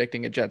both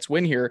predicting a Jets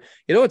win here.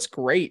 It's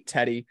great,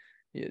 Teddy.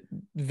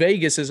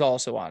 Vegas is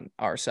also on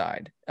our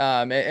side.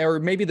 Or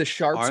maybe the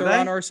Sharps are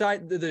on our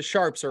side. The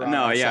Sharps are on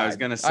our side. I was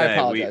going to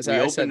say, we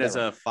opened as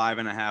a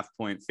 5.5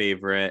 point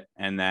favorite.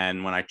 And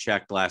then when I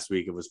checked last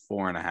week, it was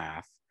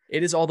 4.5.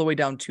 It is all the way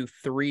down to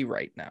 3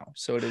 right now.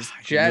 So it is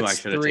Jets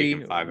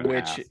 3,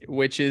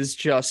 which is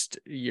just,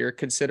 you're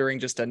considering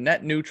just a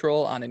net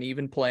neutral on an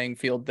even playing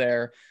field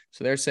there.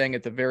 So they're saying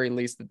at the very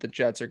least that the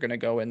Jets are going to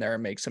go in there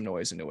and make some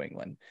noise in New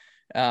England.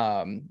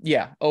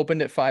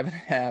 Opened at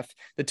 5.5.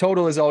 The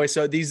total is always,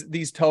 so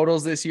these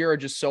totals this year are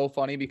just so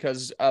funny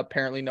because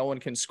apparently no one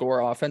can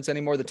score offense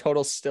anymore. The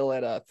total's still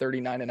at a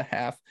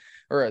 39.5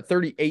 or a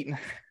 38.5,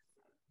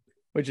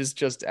 which is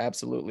just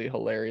absolutely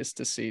hilarious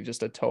to see,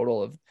 just a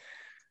total of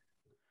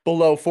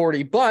below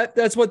 40, but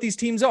that's what these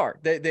teams are.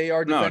 They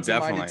are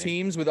defensive-minded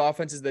teams with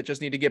offenses that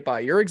just need to get by.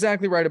 You're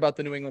exactly right about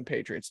the New England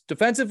Patriots.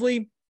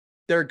 Defensively,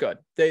 they're good.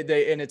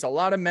 They and it's a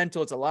lot of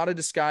mental, it's a lot of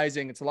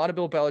disguising, it's a lot of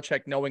Bill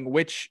Belichick knowing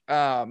which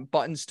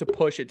buttons to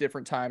push at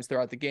different times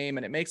throughout the game,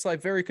 and it makes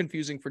life very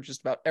confusing for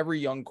just about every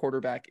young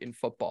quarterback in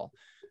football.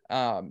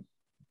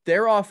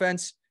 Their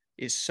offense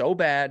is so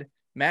bad.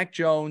 Mac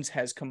Jones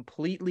has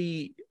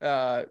completely,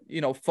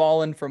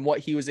 fallen from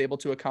what he was able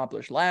to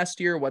accomplish last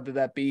year, whether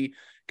that be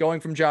going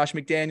from Josh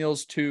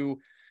McDaniels to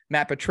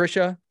Matt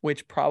Patricia,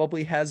 which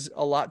probably has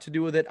a lot to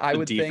do with it. I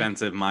would think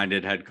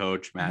defensive-minded head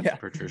coach, Matt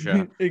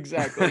Patricia.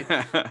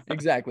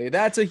 Exactly.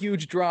 That's a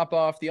huge drop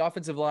off. The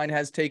offensive line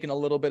has taken a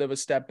little bit of a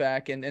step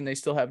back, and they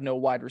still have no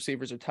wide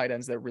receivers or tight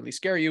ends that really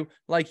scare you.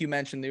 Like you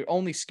mentioned, the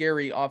only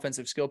scary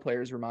offensive skill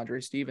player is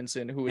Ramondre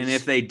Stevenson, and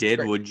if they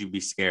did, would you be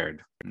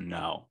scared?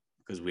 No,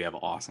 because we have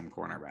awesome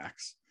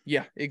cornerbacks.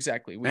 Yeah,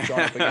 exactly. We've gone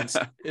up against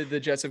the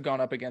Jets have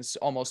gone up against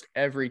almost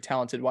every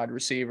talented wide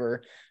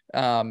receiver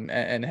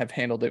and have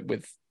handled it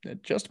with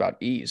just about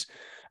ease.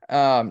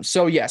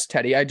 So yes,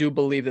 Teddy, I do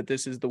believe that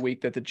this is the week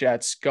that the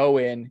Jets go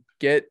in,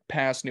 get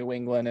past New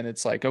England, and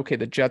it's like, okay,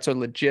 the Jets are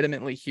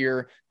legitimately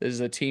here. This is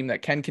a team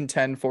that can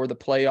contend for the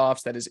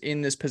playoffs, that is in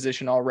this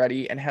position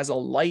already and has a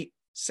light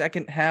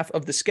second half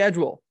of the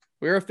schedule.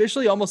 We're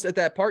officially almost at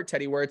that part,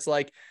 Teddy, where it's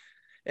like,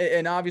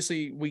 and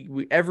obviously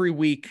we every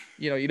week,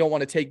 you don't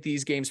want to take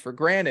these games for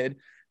granted,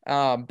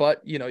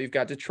 But you've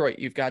got Detroit,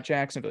 you've got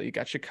Jacksonville, you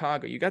got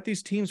Chicago, you got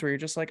these teams where you're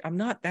just like, I'm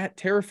not that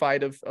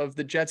terrified of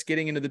the Jets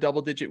getting into the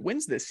double-digit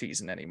wins this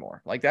season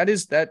anymore. Like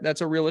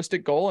that's a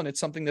realistic goal, and it's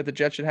something that the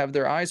Jets should have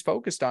their eyes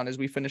focused on as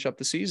we finish up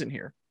the season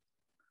here.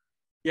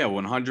 Yeah,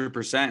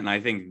 100%. And I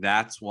think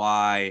that's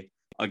why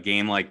a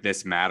game like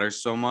this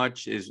matters so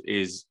much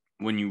is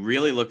when you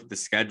really look at the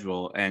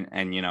schedule and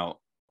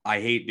I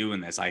hate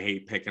doing this. I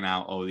hate picking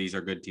out, oh, these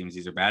are good teams,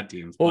 these are bad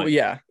teams. Well, but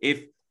yeah.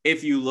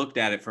 If you looked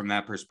at it from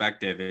that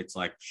perspective, it's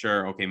like,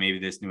 sure, okay, maybe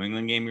this New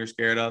England game you're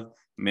scared of.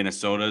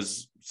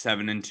 Minnesota's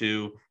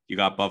 7-2. You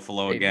got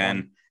Buffalo 8-1.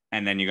 again,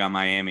 and then you got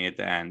Miami at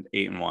the end,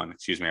 8-1.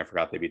 Excuse me, I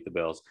forgot they beat the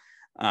Bills.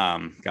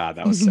 God,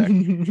 that was sick.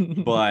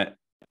 but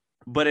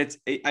it's,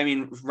 I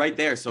mean, right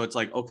there. So it's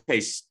like,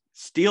 okay,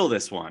 steal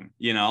this one,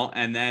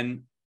 and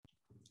then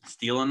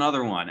steal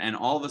another one, and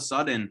all of a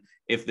sudden,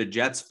 if the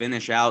Jets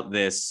finish out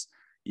this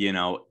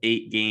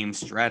 8-game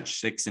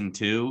stretch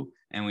 6-2,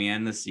 and we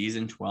end the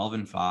season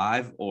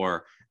 12-5,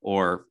 or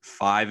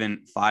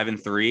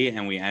 5-3,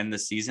 and we end the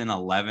season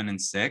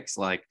 11-6,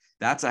 like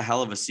that's a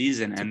hell of a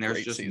season. And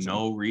there's just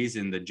no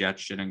reason the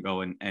Jets shouldn't go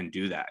and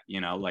do that.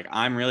 Like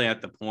I'm really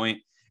at the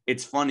point.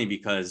 It's funny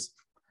because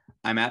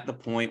I'm at the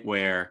point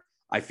where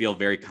I feel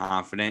very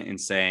confident in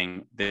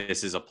saying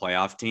this is a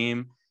playoff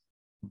team,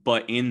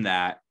 but in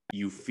that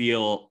you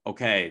feel,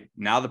 okay,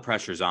 now the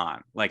pressure's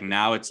on. Like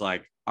now it's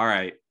like, all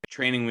right,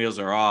 training wheels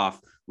are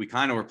off. We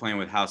kind of were playing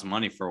with house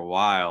money for a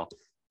while.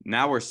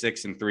 Now we're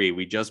 6-3.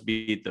 We just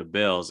beat the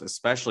Bills,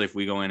 especially if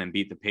we go in and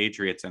beat the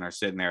Patriots and are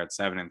sitting there at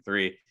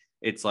 7-3.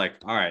 It's like,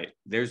 all right,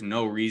 there's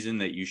no reason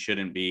that you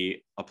shouldn't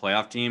be a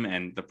playoff team.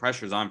 And the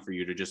pressure's on for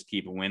you to just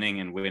keep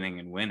winning and winning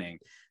and winning.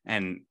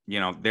 And,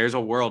 there's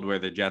a world where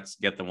the Jets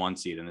get the 1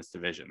 seed in this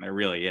division. There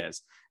really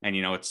is. And,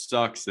 it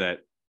sucks that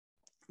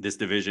this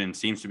division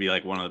seems to be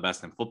like one of the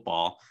best in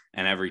football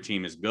and every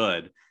team is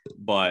good,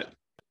 but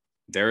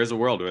there is a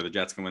world where the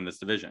Jets can win this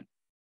division.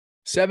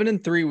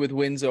 7-3 with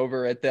wins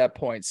over at that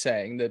point,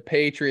 saying the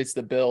Patriots,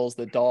 the Bills,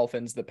 the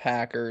Dolphins, the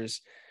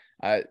Packers.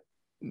 I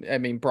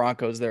mean,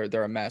 Broncos,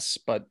 they're a mess,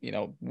 but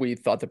we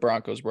thought the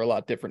Broncos were a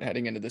lot different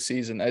heading into the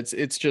season.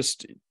 It's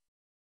just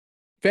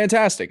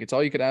fantastic. It's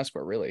all you could ask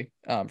for, really,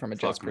 from a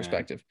Jets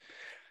perspective.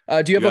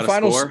 Do you have a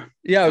final score?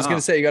 Yeah, I was going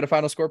to say, you got a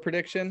final score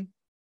prediction?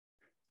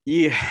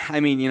 Yeah, I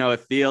mean, it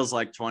feels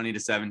like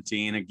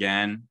 20-17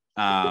 again.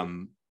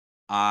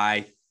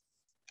 I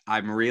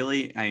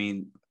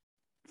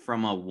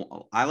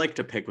like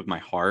to pick with my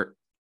heart,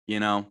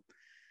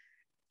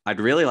 I'd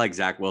really like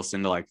Zach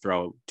Wilson to like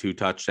throw 2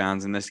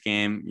 touchdowns in this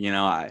game.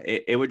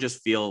 It would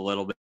just feel a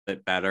little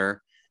bit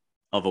better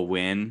of a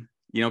win,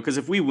 because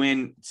if we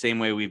win same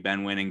way we've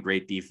been winning,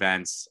 great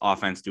defense,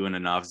 offense doing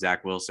enough,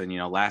 Zach Wilson,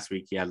 last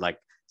week he had like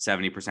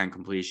 70%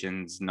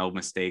 completions, no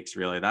mistakes,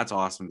 really. That's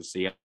awesome to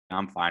see.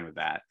 I'm fine with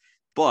that.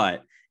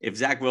 But if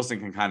Zach Wilson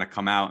can kind of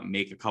come out and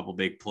make a couple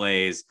big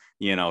plays,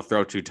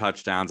 throw 2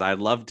 touchdowns, I'd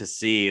love to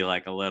see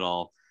like a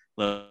little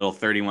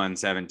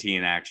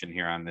 31-17 action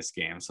here on this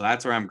game. So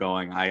that's where I'm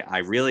going. I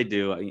really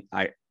do.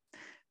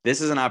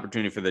 This is an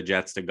opportunity for the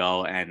Jets to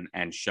go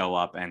and show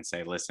up and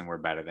say, listen, we're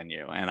better than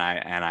you. And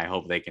I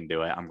hope they can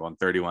do it. I'm going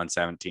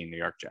 31-17 New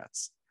York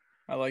Jets.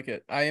 I like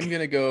it. I am going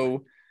to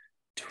go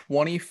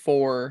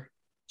 24-13.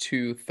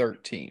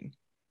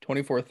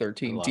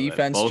 24-13.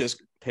 Defense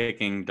just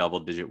picking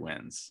double-digit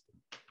wins.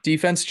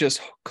 Defense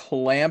just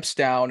clamps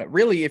down.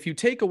 Really, if you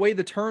take away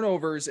the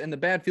turnovers and the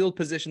bad field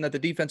position that the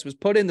defense was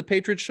put in, the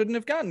Patriots shouldn't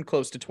have gotten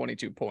close to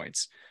 22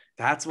 points.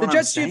 That's what the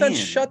Jets I'm saying. Defense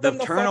shut them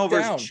the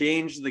turnovers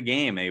changed the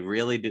game. They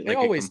really do. Like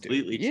it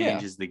completely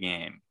changes the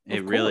game.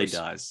 It really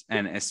does.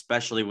 And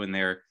especially when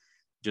they're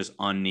just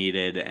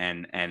unneeded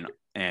and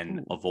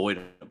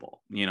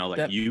avoidable.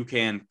 You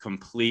can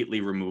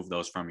completely remove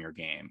those from your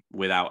game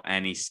without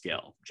any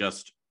skill,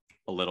 just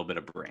a little bit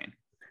of brain.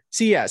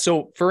 See, yeah.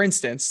 So for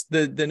instance,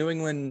 the New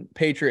England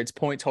Patriots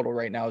point total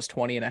right now is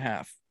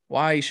 20.5.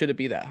 Why should it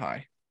be that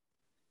high?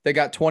 They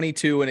got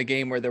 22 in a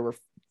game where there were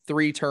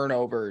 3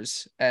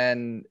 turnovers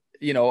and,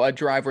 a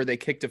drive where they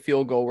kicked a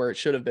field goal where it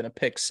should have been a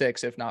pick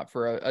 6, if not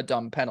for a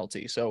dumb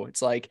penalty. So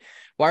it's like,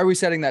 why are we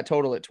setting that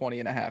total at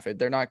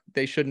 20.5?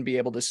 They shouldn't be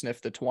able to sniff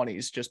the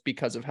 20s just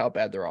because of how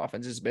bad their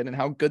offense has been and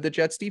how good the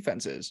Jets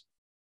defense is.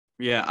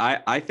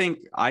 Yeah. I think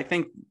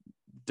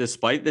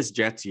despite this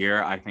Jets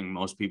year, I think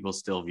most people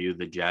still view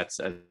the Jets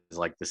as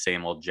like the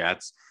same old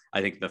Jets.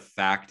 I think the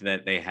fact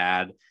that they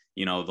had,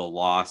 the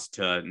loss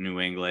to New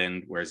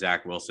England where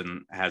Zach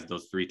Wilson has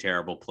those 3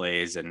 terrible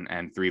plays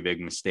and 3 big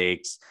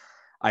mistakes,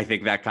 I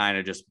think that kind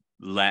of just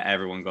let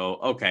everyone go,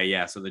 okay,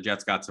 yeah, so the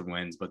Jets got some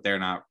wins, but they're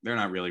not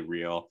really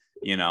real,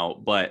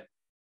 but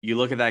you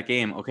look at that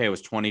game, okay, it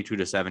was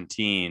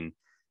 22-17.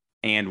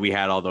 And we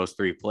had all those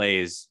 3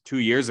 plays 2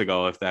 years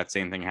ago. If that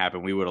same thing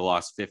happened, we would have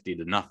lost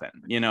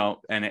 50-0,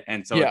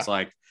 and so It's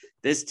like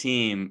this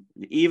team,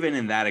 even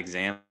in that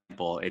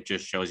example, it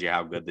just shows you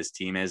how good this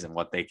team is and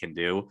what they can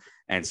do.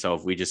 And so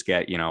if we just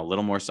get, a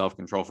little more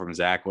self-control from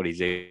Zach, what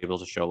he's able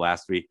to show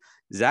last week,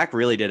 Zach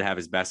really did have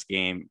his best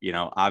game,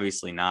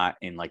 obviously not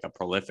in like a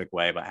prolific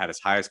way, but had his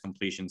highest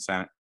completion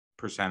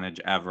percentage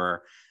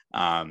ever.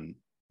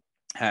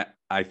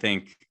 I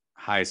think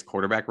highest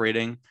quarterback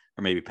rating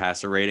or maybe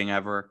passer rating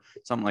ever,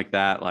 something like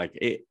that. Like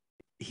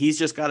he's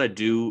just got to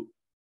do,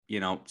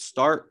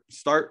 start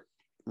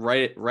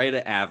right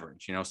at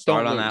average,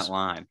 start on that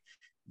line.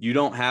 You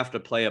don't have to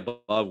play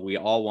above. We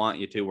all want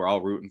you to. We're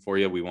all rooting for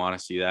you. We want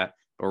to see that.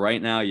 But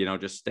right now,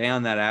 just stay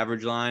on that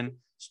average line.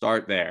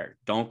 Start there.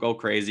 Don't go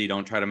crazy.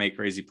 Don't try to make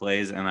crazy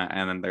plays.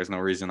 And there's no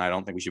reason I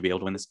don't think we should be able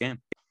to win this game.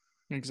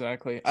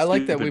 Exactly. I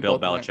like that we Bill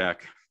both Belichick.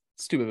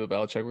 Stupid Bill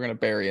Belichick. We're going to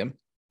bury him.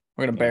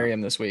 We're going to bury him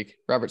this week.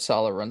 Robert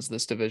Saleh runs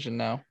this division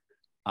now.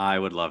 I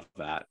would love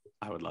that.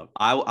 I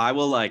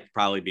will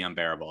probably be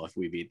unbearable if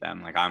we beat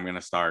them. Like I'm going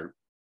to start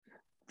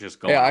just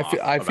going. Yeah,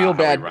 I feel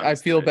bad. I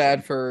feel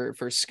bad for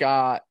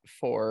Scott,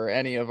 for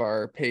any of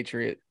our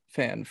Patriot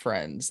fan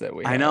friends that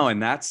we have. I know.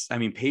 And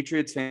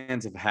Patriots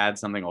fans have had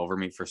something over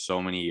me for so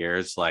many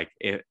years. Like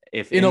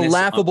if in a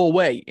laughable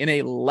way, and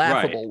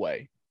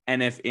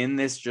if in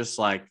this just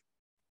like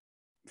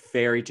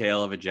fairy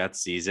tale of a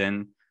Jets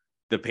season,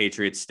 the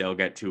Patriots still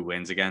get 2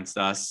 wins against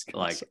us,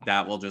 like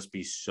that will just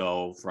be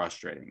so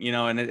frustrating,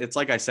 and it's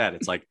like I said,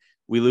 it's like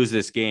we lose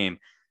this game.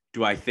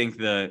 Do I think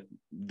the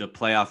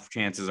playoff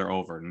chances are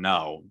over?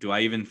 No. Do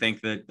I even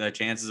think that the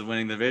chances of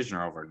winning the division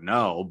are over?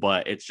 No,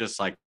 but it's just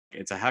like,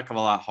 it's a heck of a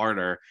lot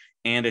harder.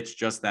 And it's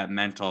just that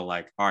mental,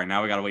 like, all right,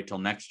 now we got to wait till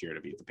next year to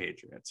beat the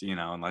Patriots,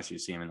 unless you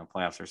see them in the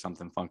playoffs or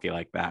something funky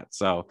like that.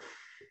 So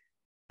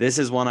this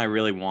is one I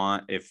really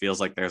want. It feels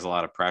like there's a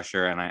lot of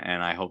pressure, and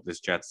I hope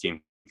this Jets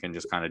team can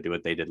just kind of do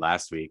what they did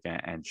last week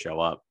and show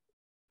up.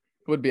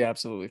 Would be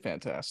absolutely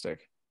fantastic.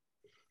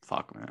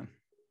 Fuck, man.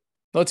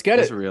 Let's get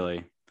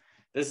it.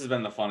 This has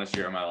been the funnest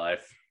year of my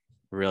life.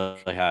 It really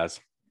has.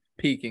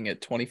 Peaking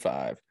at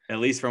 25. At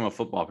least from a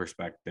football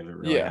perspective, it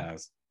really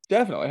has.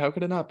 Definitely. How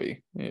could it not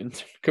be?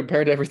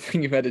 Compared to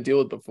everything you've had to deal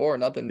with before,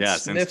 nothing. Yeah,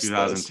 since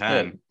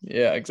 2010.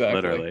 Yeah, exactly.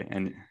 Literally.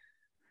 And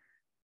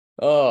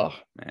man,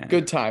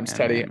 good times,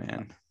 Teddy.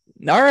 Man.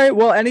 All right.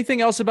 Well, anything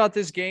else about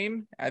this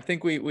game? I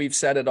think we've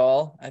said it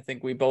all. I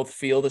think we both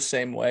feel the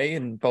same way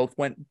and both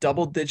went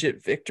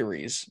double-digit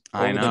victories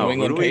over the New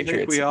England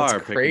Patriots. Think we are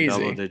picking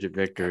double-digit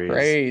victories.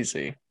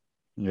 Crazy.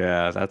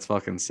 Yeah, that's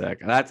fucking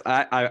sick.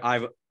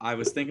 I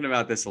was thinking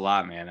about this a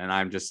lot, man, and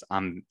I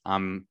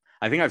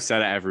think I've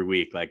said it every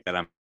week, like that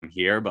I'm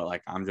here, but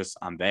like I'm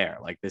there.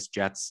 Like this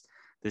Jets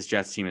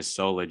team is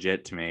so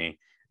legit to me,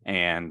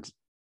 and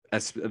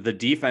the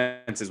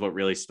defense is what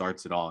really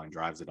starts it all and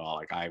drives it all.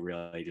 Like I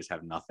really just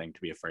have nothing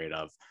to be afraid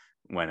of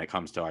when it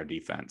comes to our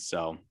defense.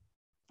 So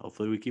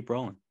hopefully we keep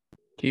rolling.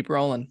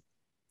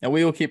 And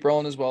we will keep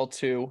rolling as well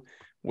too.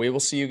 We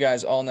will see you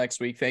guys all next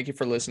week. Thank you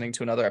for listening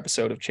to another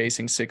episode of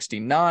Chasing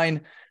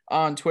 69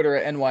 on Twitter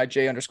at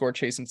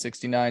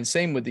NYJ_Chasing69.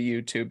 Same with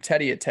the YouTube.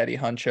 Teddy at Teddy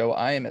Huncho.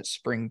 I am at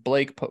Spring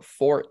Blake. Put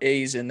 4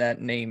 A's in that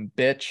name,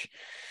 bitch.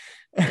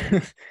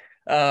 Thank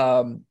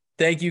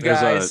you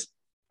guys.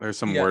 There's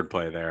some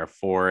wordplay there.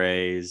 4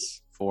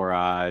 A's, 4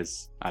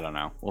 I's. I don't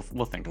know.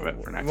 We'll think of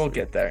it for next week.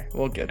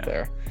 We'll get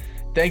there.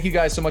 Thank you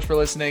guys so much for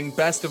listening.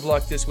 Best of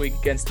luck this week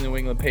against the New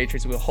England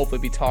Patriots. We'll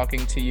hopefully be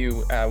talking to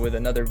you with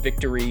another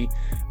victory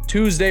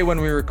Tuesday when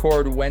we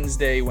record,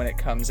 Wednesday when it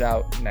comes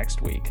out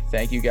next week.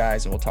 Thank you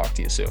guys, and we'll talk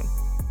to you soon.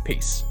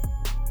 Peace.